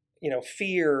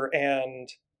 fear and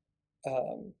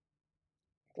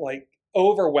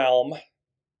overwhelm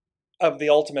of the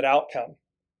ultimate outcome.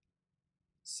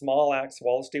 Small acts,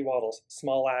 Wallace D. Wattles,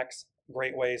 small acts,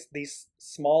 great ways. These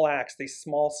small acts, these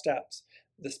small steps,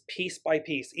 this piece by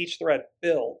piece, each thread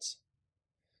builds.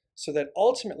 So that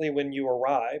ultimately when you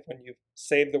arrive, when you've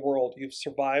saved the world, you've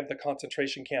survived the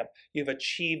concentration camp, you've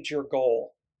achieved your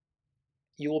goal,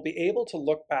 you will be able to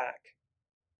look back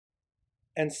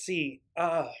and see,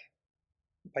 by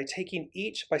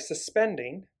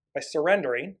suspending, by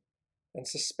surrendering and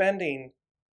suspending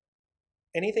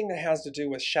anything that has to do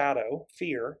with shadow,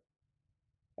 fear,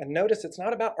 and notice it's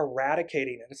not about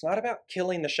eradicating it. It's not about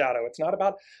killing the shadow. It's not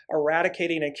about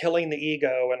eradicating and killing the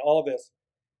ego and all of this.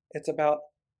 It's about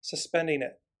suspending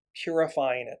it,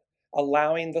 purifying it,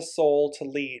 allowing the soul to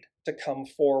lead, to come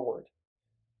forward,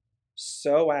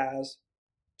 so as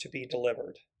to be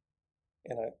delivered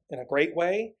in a great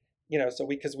way,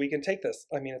 because we can take this.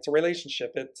 I mean, it's a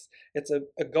relationship. It's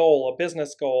a goal, a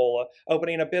business goal,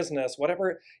 opening a business,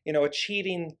 whatever,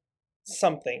 achieving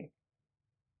something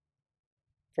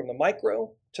from the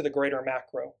micro to the greater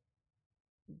macro.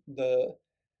 The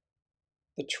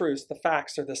truths, the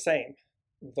facts are the same.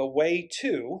 The way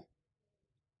to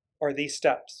are these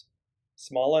steps.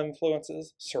 Small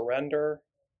influences, surrender,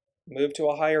 move to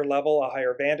a higher level, a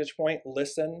higher vantage point,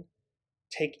 listen,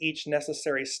 take each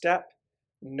necessary step,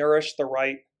 nourish the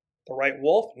right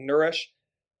wolf, nourish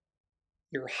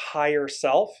your higher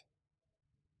self,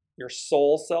 your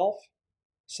soul self,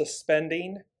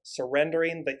 suspending,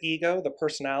 surrendering the ego, the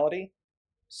personality,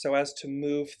 so as to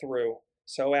move through,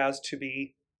 so as to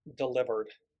be delivered.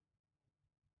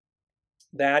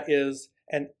 That is,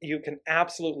 and you can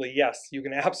absolutely, yes, you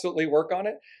can absolutely work on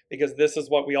it, because this is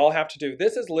what we all have to do.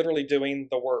 This is literally doing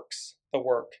the work.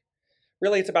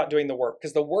 Really, it's about doing the work,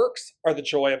 because the works are the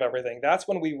joy of everything. That's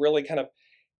when we really kind of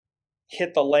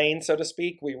hit the lane, so to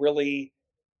speak. We really,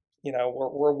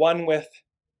 we're one with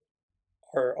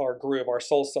our groove, our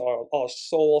soul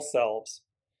selves.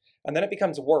 And then it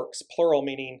becomes works, plural,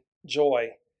 meaning joy.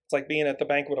 It's like being at the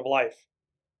banquet of life.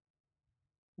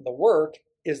 The work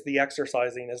is the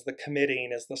exercising, is the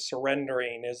committing, is the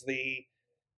surrendering, is the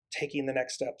taking the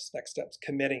next steps,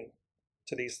 committing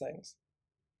to these things.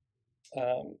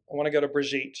 I want to go to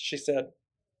Brigitte. She said,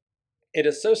 "It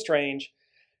is so strange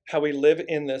how we live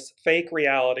in this fake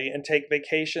reality and take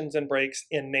vacations and breaks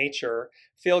in nature,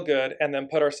 feel good, and then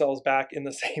put ourselves back in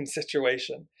the same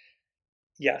situation."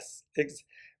 Yes.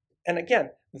 And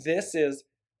again, this is,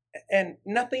 and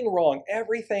nothing wrong.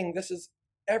 Everything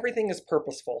is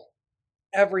purposeful.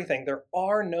 Everything. There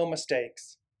are no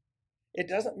mistakes. It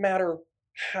doesn't matter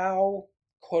how,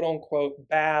 quote unquote,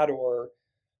 bad or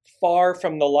far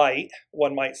from the light,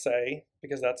 one might say,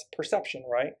 because that's perception,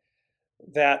 right?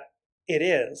 That it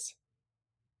is.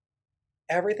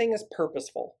 Everything is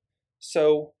purposeful.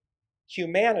 So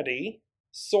humanity,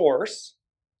 source,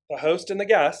 the host and the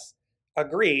guest,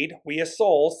 agreed. We as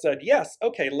souls said, yes,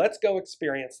 okay, let's go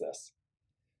experience this.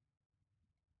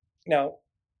 Now,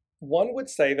 one would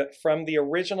say that from the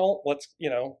original,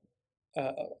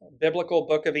 biblical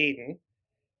Book of Eden,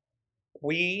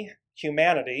 we,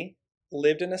 humanity,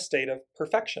 lived in a state of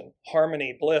perfection,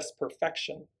 harmony, bliss,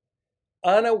 perfection,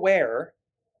 unaware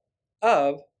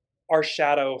of our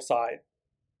shadow side,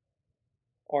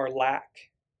 our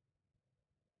lack.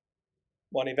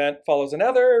 One event follows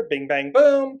another, bing, bang,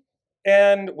 boom,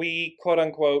 and we, quote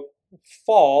unquote,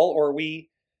 fall, or we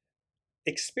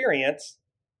experience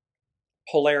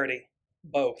polarity,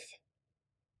 both.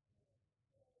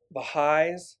 The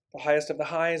highs, the highest of the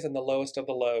highs and the lowest of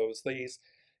the lows, these,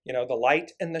 the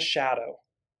light and the shadow.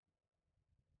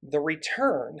 The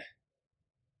return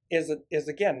is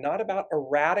again not about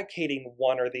eradicating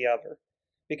one or the other,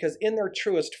 because in their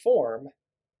truest form,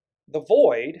 the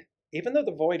void, even though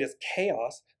the void is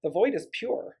chaos, the void is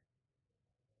pure.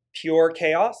 Pure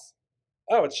chaos?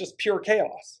 Oh, it's just pure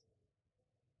chaos.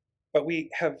 But we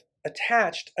have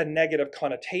attached a negative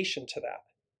connotation to that.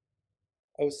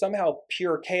 Oh, somehow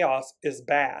pure chaos is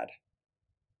bad.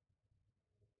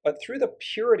 But through the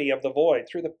purity of the void,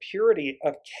 through the purity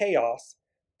of chaos,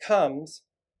 comes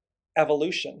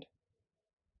evolution,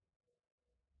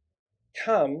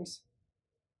 comes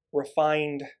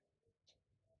refined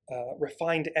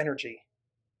energy.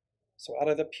 So out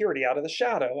of the purity, out of the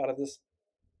shadow, out of this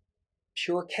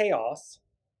pure chaos,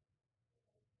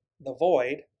 the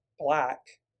void, black,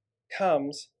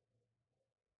 comes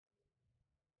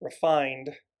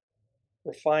refinedness.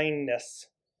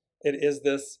 It is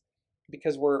this,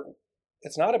 because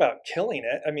it's not about killing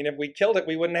it. I mean, if we killed it,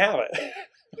 we wouldn't have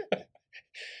it.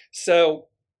 So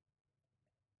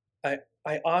I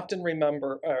often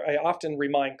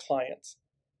remind clients,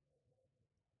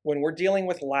 when we're dealing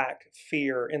with lack,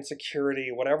 fear, insecurity,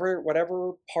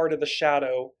 whatever part of the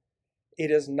shadow, it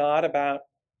is not about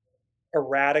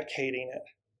eradicating it.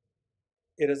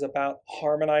 It is about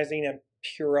harmonizing and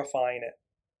purifying it,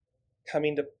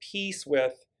 coming to peace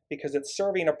with, because it's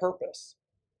serving a purpose.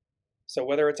 So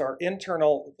whether it's our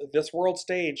internal, this world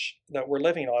stage that we're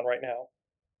living on right now,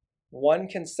 one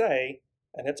can say,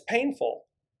 and it's painful,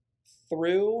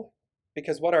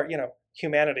 because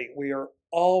humanity, we are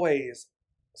always,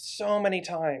 so many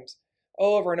times,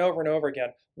 over and over and over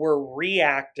again, we're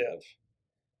reactive,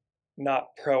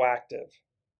 not proactive.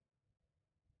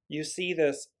 You see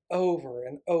this over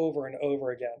and over and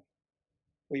over again.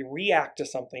 We react to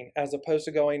something as opposed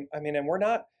to going, and we're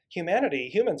not,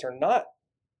 humans are not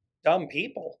dumb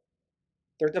people.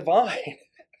 They're divine.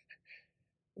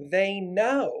 They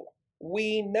know.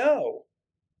 We know.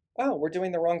 Oh, we're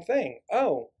doing the wrong thing.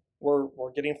 Oh,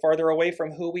 we're getting farther away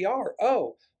from who we are.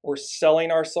 Oh, we're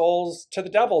selling our souls to the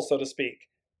devil, so to speak.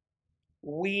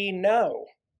 We know.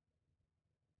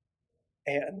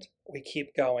 And we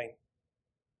keep going.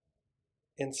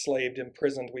 Enslaved,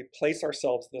 imprisoned. We place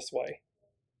ourselves this way.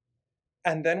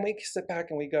 And then we sit back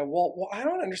and we go, well, I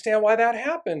don't understand why that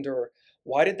happened, or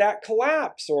why did that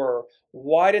collapse, or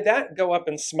why did that go up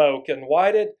in smoke, and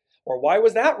why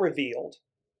was that revealed?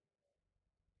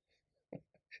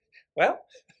 Well,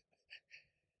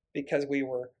 because we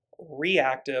were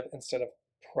reactive instead of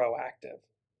proactive.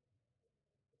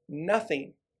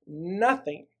 Nothing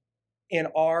in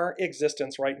our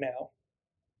existence right now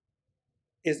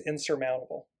is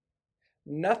insurmountable.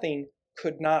 Nothing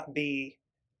could not be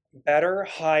better,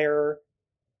 higher,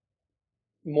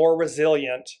 more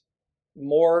resilient,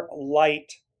 more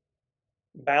light,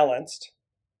 balanced.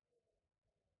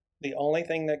 The only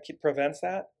thing that prevents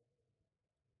that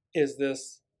is the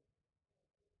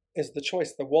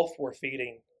choice, the wolf we're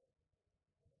feeding.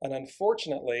 And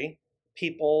unfortunately,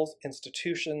 people's,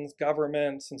 institutions,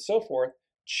 governments, and so forth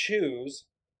choose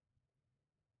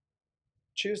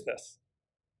this.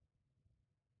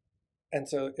 And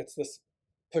so it's this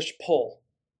push-pull.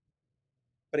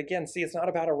 But again, see, it's not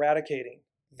about eradicating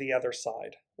the other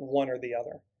side, one or the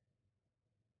other.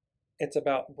 It's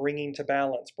about bringing to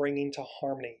balance, bringing to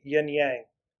harmony, yin yang.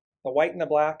 The white and the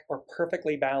black are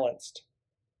perfectly balanced.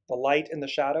 The light and the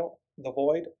shadow, the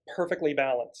void, perfectly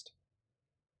balanced.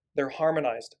 They're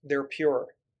harmonized, they're pure.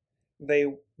 They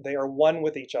are one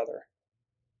with each other.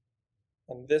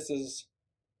 And this is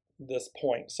this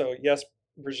point. So yes,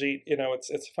 Brigitte,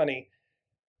 it's funny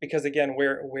because again,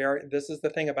 this is the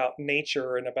thing about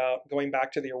nature and about going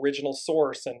back to the original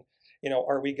source. And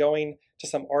are we going to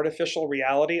some artificial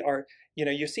reality?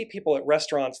 You see people at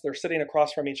restaurants, they're sitting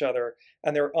across from each other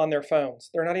and they're on their phones.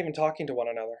 They're not even talking to one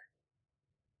another.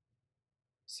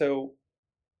 So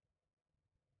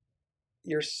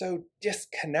you're so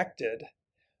disconnected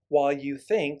while you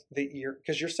think that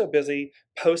because you're so busy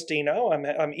posting, oh,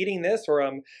 I'm eating this, or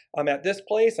I'm at this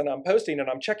place and I'm posting and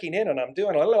I'm checking in and I'm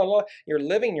doing blah, blah, blah. You're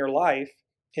living your life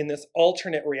in this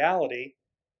alternate reality,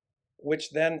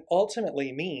 which then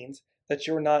ultimately means that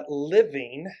you're not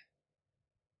living,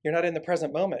 you're not in the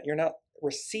present moment, you're not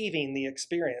receiving the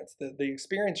experience. The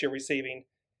experience you're receiving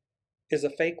is a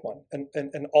fake one,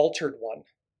 an altered one,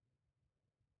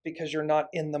 because you're not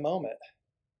in the moment.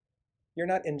 You're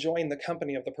not enjoying the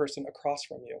company of the person across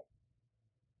from you.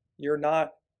 You're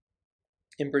not,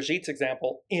 in Brigitte's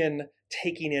example, in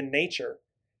taking in nature.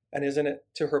 And isn't it,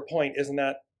 to her point, isn't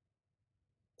that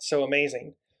so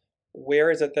amazing?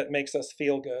 Where is it that makes us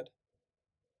feel good?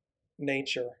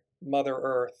 Nature, Mother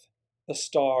Earth, the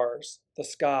stars, the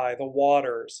sky, the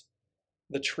waters,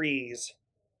 the trees,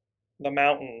 the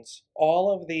mountains, all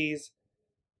of these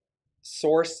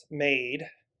source-made,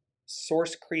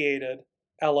 source-created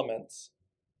elements.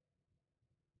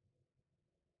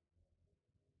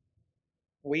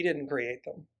 We didn't create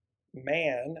them.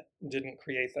 Man didn't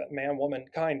create them. Man,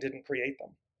 womankind didn't create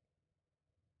them.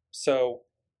 So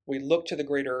we look to the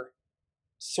greater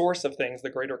source of things, the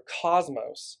greater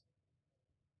cosmos,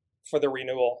 for the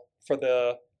renewal, for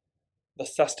the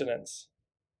sustenance.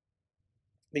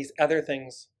 These other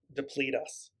things deplete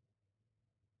us.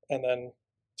 And then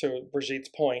to Brigitte's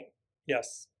point,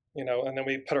 yes, and then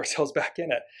we put ourselves back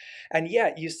in it. And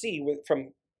yet you see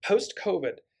from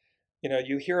post-COVID,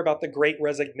 you hear about the great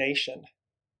resignation.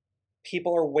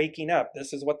 People are waking up.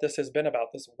 This is what this has been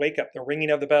about, this wake up, the ringing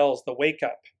of the bells, the wake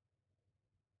up.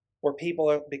 Where people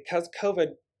are, because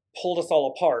COVID pulled us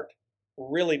all apart,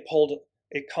 really pulled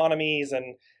economies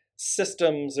and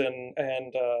systems and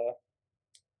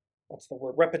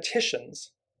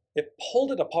repetitions. It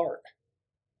pulled it apart.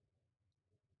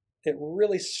 It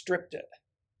really stripped it.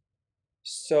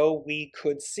 So we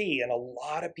could see, and a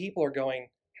lot of people are going,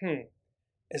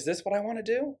 is this what I want to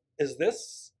do? Is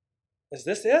this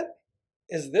it?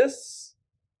 Is this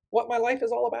what my life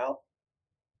is all about?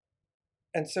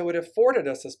 And so it afforded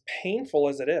us, as painful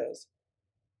as it is,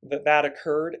 that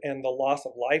occurred, and the loss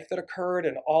of life that occurred,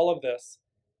 and all of this.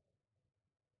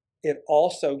 It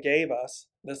also gave us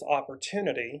this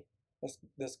opportunity,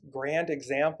 this grand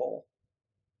example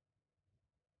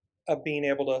of being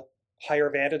able to higher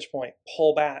vantage point,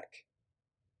 pull back,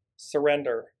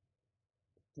 surrender,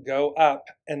 go up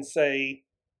and say,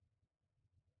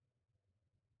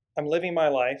 I'm living my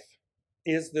life.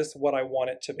 Is this what I want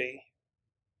it to be?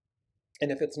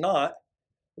 And if it's not,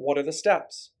 what are the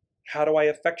steps? How do I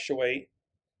effectuate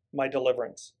my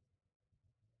deliverance?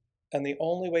 And the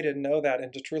only way to know that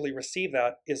and to truly receive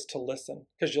that is to listen,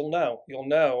 because you'll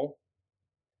know.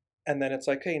 And then it's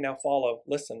like, okay, now follow,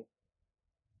 listen.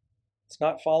 It's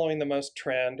not following the most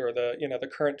trend or the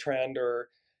current trend, or,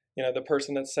 the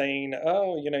person that's saying,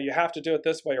 oh, you have to do it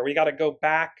this way, or we got to go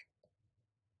back.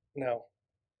 No,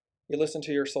 you listen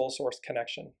to your soul source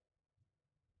connection.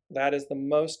 That is the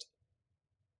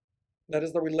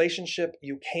relationship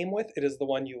you came with. It is the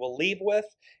one you will leave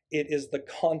with. It is the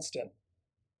constant.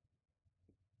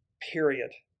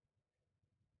 Period.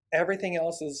 Everything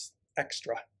else is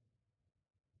extra.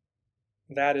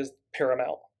 That is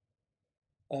paramount.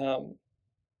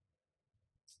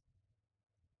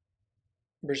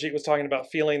 Brigitte was talking about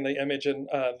feeling the image and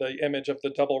the image of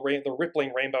the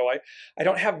rippling rainbow. I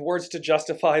don't have words to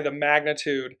justify the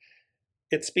magnitude.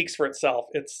 It speaks for itself.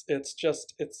 It's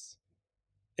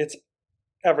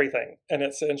everything.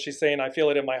 And she's saying, I feel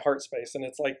it in my heart space. And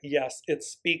it's like, yes, it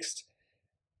speaks.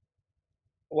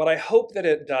 What I hope that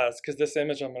it does, because this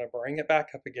image, I'm going to bring it back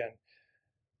up again.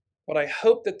 What I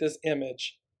hope that this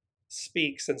image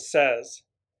speaks and says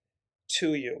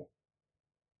to you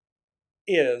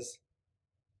is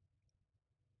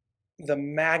the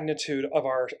magnitude of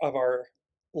our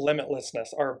limitlessness,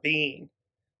 our being,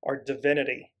 our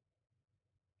divinity,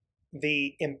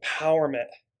 the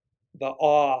empowerment, the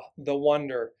awe, the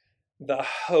wonder, the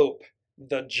hope,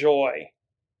 the joy.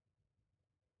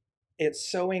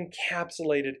 It's so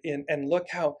encapsulated in, and look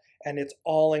how, and it's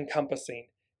all encompassing,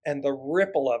 and the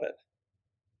ripple of it,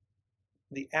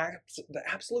 the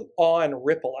absolute awe and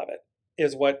ripple of it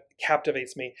is what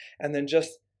captivates me. And then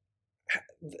just,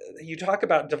 you talk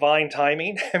about divine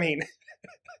timing. I mean,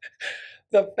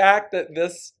 the fact that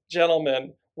this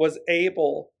gentleman was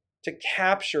able to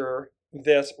capture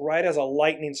this right as a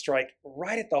lightning strike,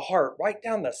 right at the heart, right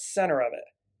down the center of it.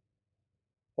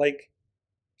 Like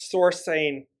Source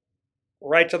saying,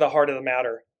 right to the heart of the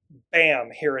matter,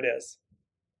 bam, here it is.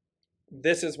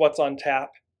 This is what's on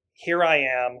tap. Here I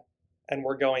am, and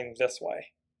we're going this way.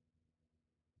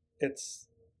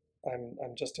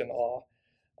 I'm just in awe.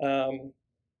 And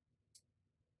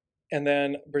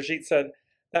then Brigitte said,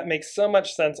 that makes so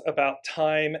much sense about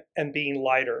time and being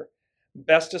lighter.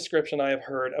 Best description I have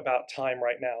heard about time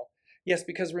right now. Yes,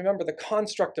 because remember the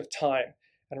construct of time,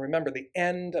 and remember the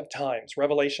end of times,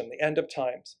 Revelation, the end of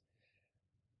times.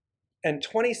 And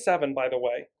 27, by the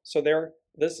way, so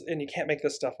and you can't make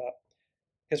this stuff up.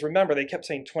 Because remember, they kept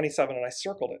saying 27, and I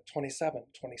circled it, 27,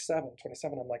 27,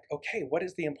 27. I'm like, okay, what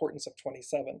is the importance of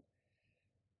 27?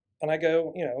 And I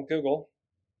go, Google.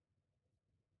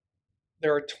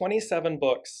 There are 27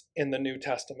 books in the New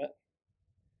Testament.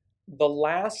 The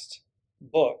last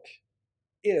book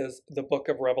is the book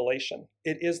of Revelation.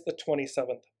 It is the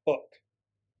 27th book.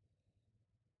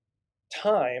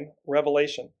 Time,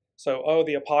 Revelation. So,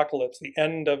 the apocalypse, the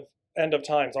end of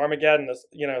times, Armageddon, this,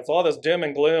 it's all this doom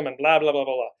and gloom and blah, blah, blah,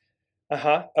 blah,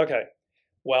 blah. Okay.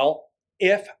 Well,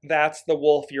 if that's the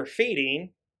wolf you're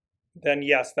feeding, then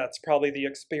yes, that's probably the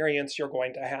experience you're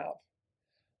going to have.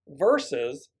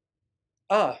 Versus,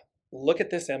 look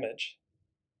at this image.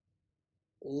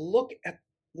 Look at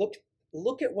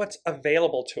what's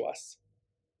available to us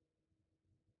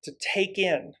to take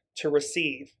in, to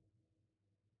receive.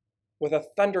 With a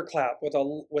thunderclap, with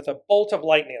a bolt of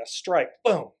lightning, a strike,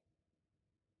 boom.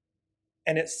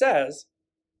 And it says,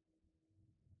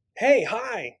 hey,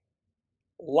 hi,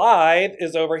 live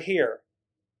is over here.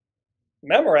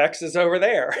 Memorex is over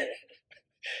there.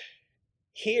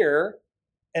 Here,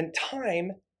 and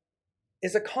time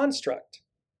is a construct.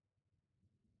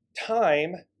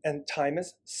 Time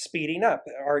is speeding up.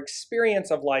 Our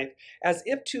experience of life as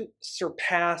if to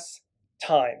surpass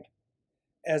time.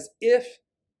 As if,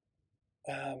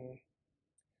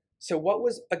 so what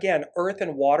was, again, earth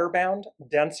and water bound,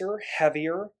 denser,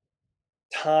 heavier,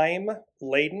 time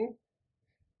laden?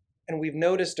 And we've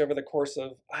noticed over the course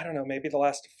of, I don't know, maybe the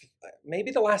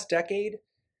last decade,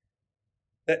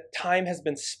 that time has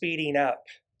been speeding up.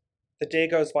 The day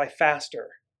goes by faster.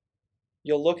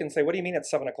 You'll look and say, what do you mean it's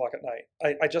 7 o'clock at night?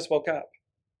 I just woke up.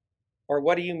 Or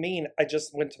what do you mean I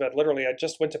just went to bed? Literally, I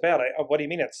just went to bed. What do you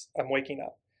mean I'm waking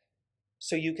up?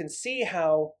 So you can see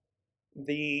how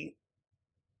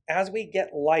as we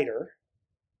get lighter,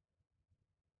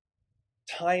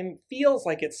 time feels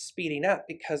like it's speeding up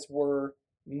because we're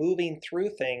moving through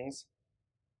things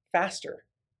faster.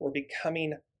 We're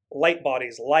becoming light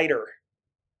bodies, lighter,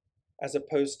 as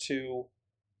opposed to,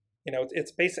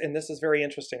 it's based, and this is very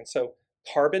interesting. So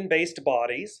carbon-based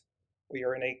bodies, we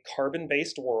are in a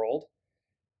carbon-based world,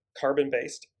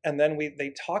 carbon-based, and then they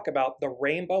talk about the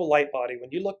rainbow light body.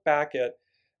 When you look back at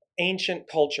ancient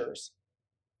cultures,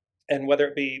 and whether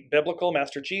it be biblical,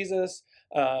 Master Jesus,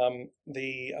 in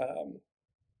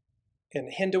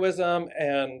Hinduism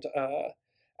and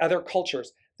other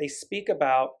cultures, they speak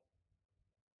about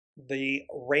the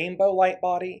rainbow light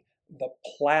body, the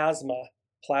plasma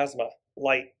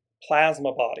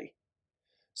body.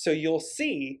 So you'll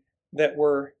see that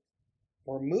we're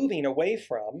moving away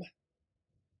from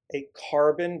a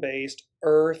carbon-based,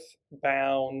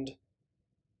 earth-bound,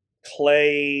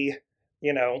 clay,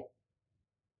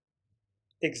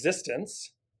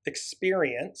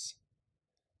 experience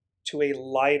to a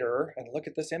lighter, and look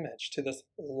at this image, to this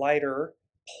lighter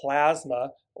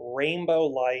plasma, rainbow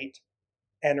light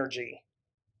energy.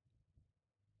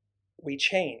 We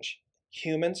change.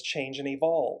 Humans change and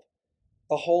evolve.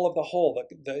 The whole of the whole,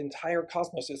 the entire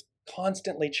cosmos is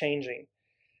constantly changing.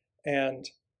 And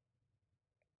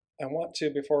I want to,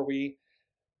 before we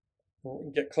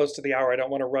get close to the hour. I don't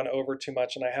want to run over too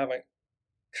much, and I haven't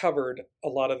covered a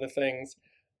lot of the things.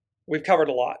 We've covered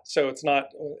a lot, so it's not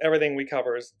everything we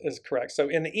cover is correct. So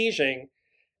in the I Ching,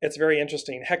 it's very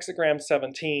interesting. Hexagram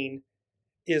 17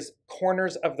 is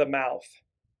corners of the mouth.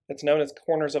 It's known as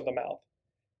corners of the mouth.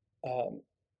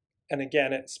 And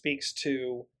again, it speaks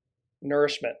to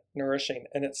nourishment, nourishing.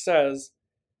 And it says,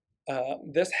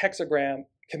 this hexagram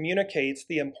communicates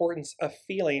the importance of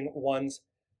feeling one's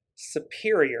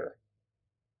superior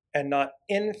and not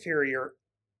inferior,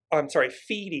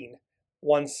 feeding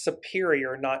one's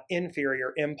superior, not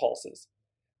inferior impulses.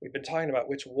 We've been talking about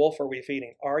which wolf are we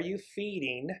feeding. Are you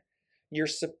feeding your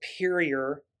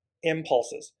superior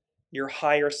impulses, your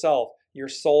higher self, your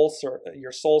soul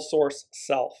source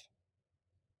self,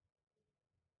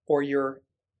 or your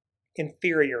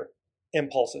inferior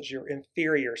impulses, your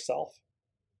inferior self?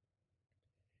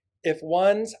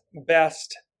 When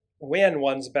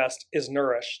one's best is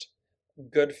nourished,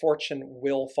 good fortune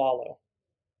will follow.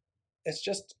 It's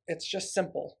just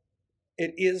simple.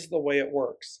 It is the way it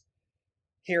works.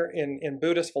 Here in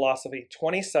Buddhist philosophy,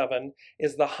 27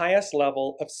 is the highest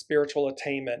level of spiritual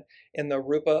attainment in the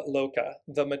Rupa Loka,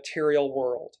 the material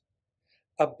world.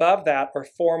 Above that are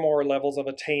 4 more levels of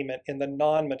attainment in the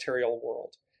non-material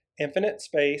world: infinite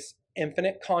space,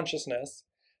 infinite consciousness,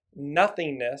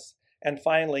 nothingness, and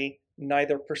finally,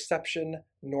 neither perception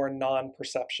nor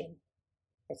non-perception.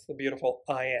 That's the beautiful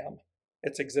I am.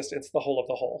 It's the whole of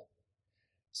the whole.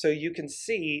 So you can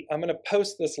see, I'm going to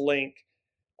post this link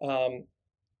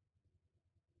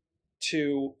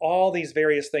to all these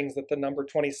various things that the number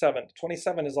 27.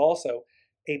 27 is also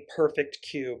a perfect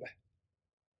cube.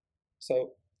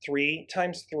 So 3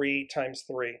 times 3 times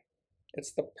 3.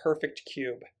 It's the perfect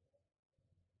cube.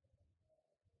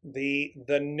 The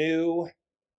new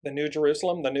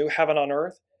Jerusalem, the new heaven on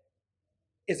earth,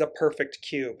 is a perfect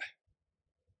cube.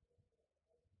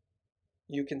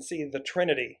 You can see the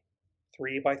Trinity,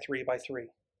 3 by 3 by 3.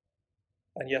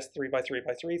 And yes, 3 by 3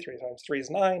 by 3, 3 times 3 is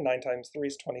 9, 9 times 3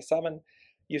 is 27.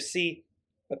 You see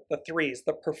the threes,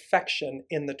 the perfection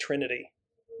in the Trinity,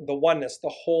 the oneness, the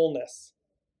wholeness.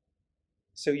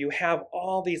 So you have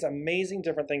all these amazing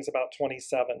different things about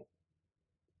 27.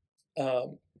 I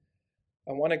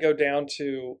want to go down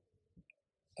to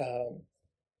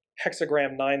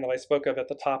hexagram 9 that I spoke of at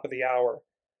the top of the hour,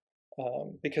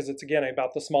 because it's again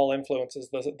about the small influences,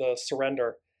 the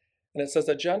surrender. And it says,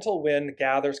 a gentle wind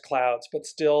gathers clouds, but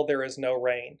still there is no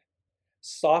rain.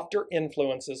 Softer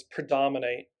influences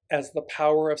predominate as the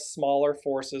power of smaller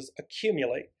forces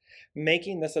accumulate,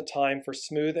 making this a time for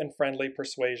smooth and friendly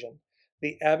persuasion.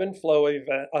 The ebb and flow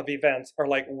of events are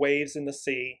like waves in the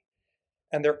sea,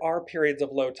 and there are periods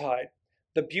of low tide.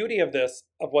 The beauty of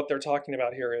what they're talking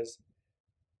about here is,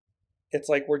 it's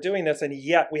like we're doing this and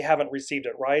yet we haven't received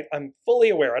it, right? I'm fully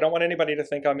aware. I don't want anybody to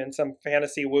think I'm in some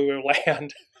fantasy woo-woo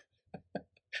land.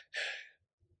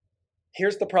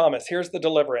 Here's the promise. Here's the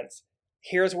deliverance.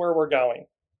 Here's where we're going.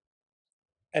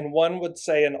 And one would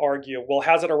say and argue, well,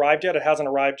 has it arrived yet? It hasn't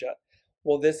arrived yet.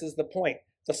 Well, this is the point.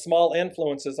 The small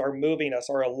influences are moving us,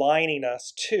 are aligning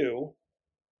us to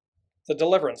the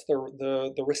deliverance,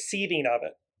 the receiving of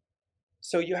it.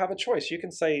 So you have a choice. You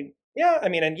can say, yeah,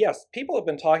 and yes, people have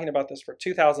been talking about this for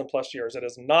 2,000 plus years. It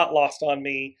is not lost on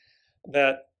me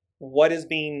that what is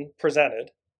being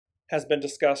presented has been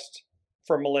discussed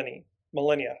for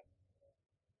millennia.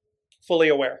 Fully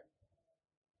aware.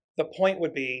 The point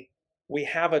would be, we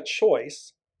have a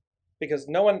choice, because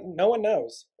no one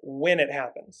knows when it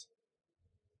happens.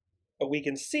 But we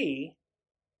can see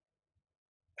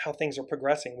how things are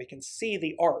progressing. We can see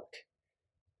the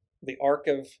arc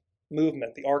of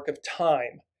movement, the arc of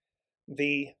time,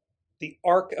 the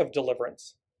arc of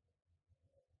deliverance,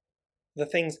 the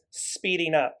things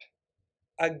speeding up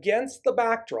against the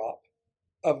backdrop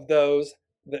of those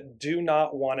that do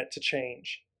not want it to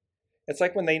change. It's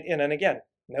like when and again,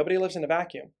 nobody lives in a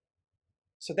vacuum.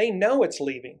 So they know it's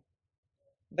leaving.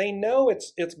 They know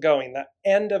it's going. The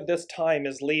end of this time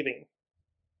is leaving.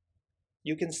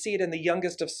 You can see it in the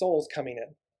youngest of souls coming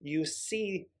in. You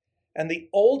see, and the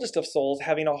oldest of souls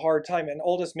having a hard time, and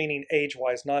oldest meaning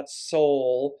age-wise, not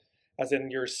soul, as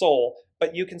in your soul,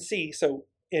 but you can see, so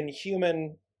in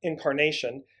human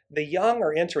incarnation, the young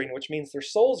are entering, which means their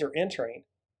souls are entering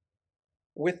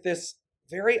with this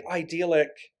very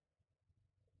idyllic,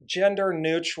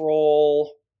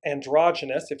 gender-neutral,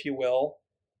 androgynous, if you will,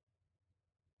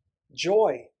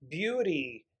 joy,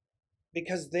 beauty,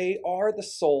 because they are the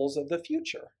souls of the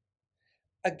future.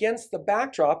 Against the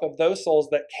backdrop of those souls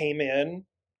that came in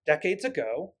decades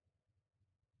ago,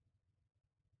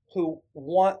 who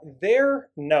want their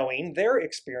knowing, their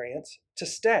experience to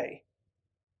stay.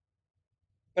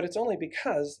 but it's only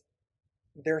because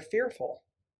they're fearful.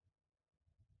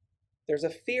 There's a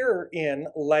fear in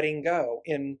letting go,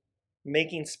 in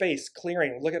making space,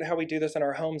 clearing. Look at how we do this in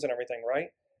our homes and everything, right?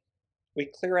 We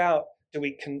clear out. Do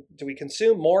we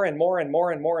consume more and more and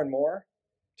more and more and more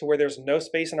to where there's no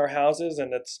space in our houses,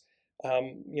 and it's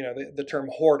the term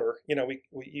hoarder.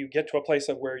 You get to a place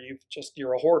of where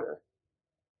you're a hoarder.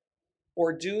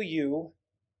 Or do you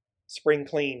spring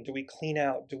clean? Do we clean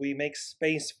out? Do we make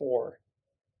space for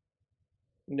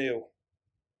new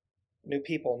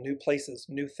people, new places,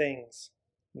 new things,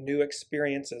 new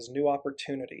experiences, new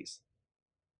opportunities?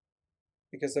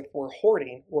 Because if we're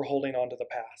hoarding, we're holding on to the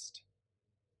past.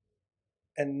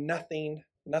 And nothing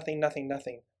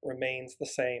remains the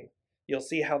same. You'll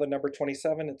see how the number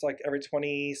 27, it's like every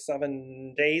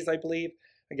 27 days, I believe.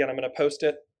 Again, I'm going to post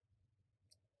it.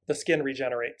 The skin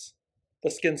regenerates.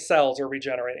 The skin cells are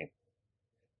regenerating.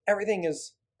 Everything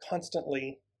is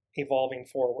constantly evolving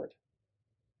forward.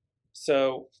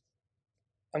 So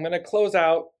I'm going to close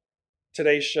out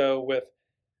today's show with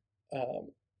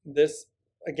this,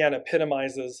 again,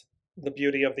 epitomizes the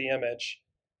beauty of the image.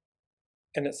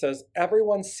 And it says,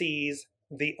 everyone sees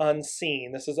the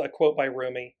unseen. This is a quote by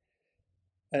Rumi.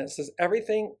 And it says,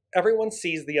 everyone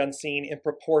sees the unseen in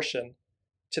proportion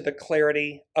to the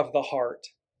clarity of the heart.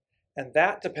 And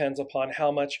that depends upon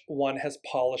how much one has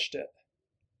polished it.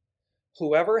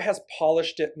 Whoever has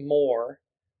polished it more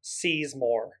sees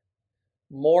more.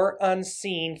 More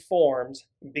unseen forms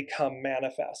become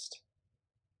manifest.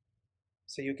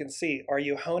 So you can see, are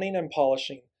you honing and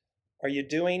polishing? Are you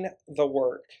doing the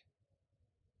work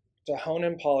to hone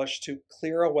and polish, to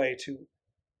clear away, to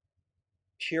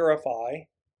purify,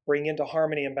 bring into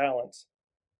harmony and balance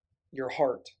your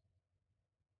heart,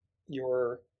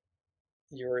 your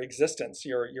existence,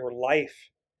 your life,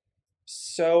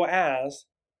 so as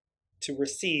to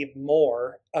receive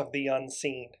more of the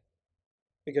unseen?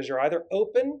 Because you're either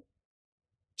open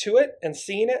to it and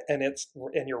seeing it,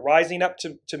 and you're rising up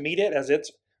to meet it as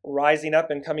it's rising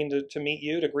up and coming to meet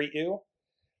you, to greet you,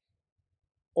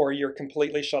 or you're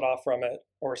completely shut off from it,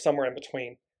 or somewhere in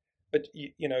between. But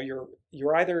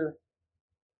you're either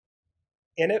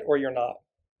in it or you're not.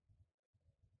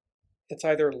 It's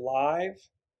either live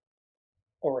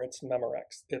or it's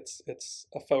Memorex. It's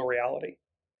a faux reality.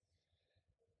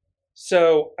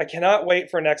 So I cannot wait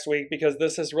for next week, because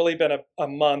this has really been a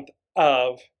month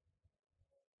of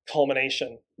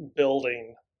culmination,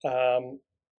 building,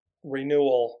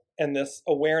 renewal, and this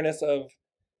awareness of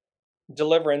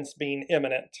deliverance being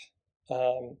imminent.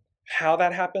 How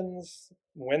that happens,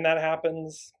 when that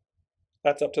happens,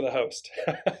 that's up to the host.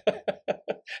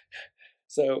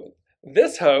 So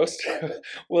this host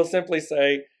will simply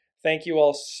say, thank you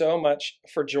all so much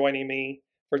for joining me,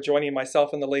 for joining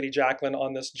myself and the Lady Jacqueline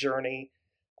on this journey.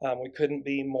 We couldn't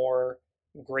be more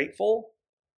grateful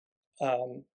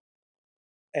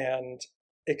and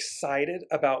excited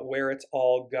about where it's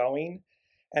all going.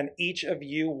 And each of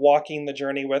you walking the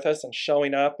journey with us and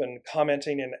showing up and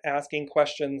commenting and asking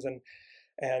questions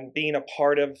and being a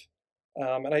part of.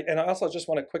 And I also just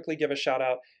want to quickly give a shout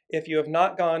out. If you have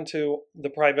not gone to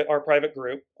our private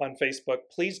group on Facebook,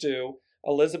 please do.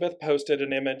 Elizabeth posted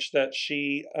an image that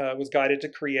she was guided to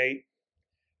create.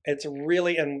 It's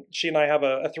really, and she and I have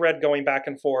a thread going back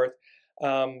and forth,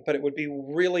 but it would be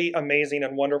really amazing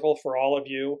and wonderful for all of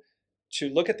you to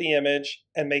look at the image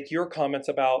and make your comments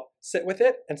about, sit with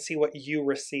it and see what you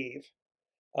receive.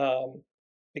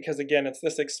 Because again, it's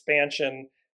this expansion,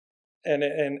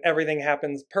 and everything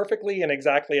happens perfectly and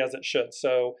exactly as it should.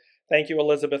 So thank you,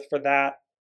 Elizabeth, for that.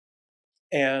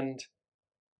 And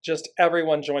just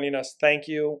everyone joining us, thank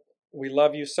you. We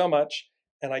love you so much,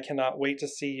 and I cannot wait to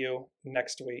see you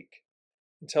next week.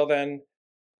 Until then,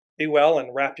 be well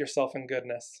and wrap yourself in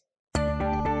goodness.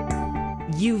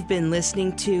 You've been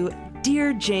listening to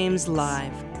Dear James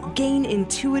Live. Gain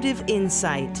intuitive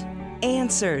insight,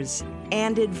 answers,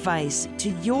 and advice to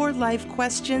your life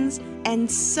questions, and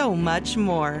so much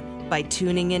more by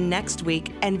tuning in next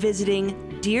week and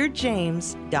visiting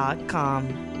DearJames.com.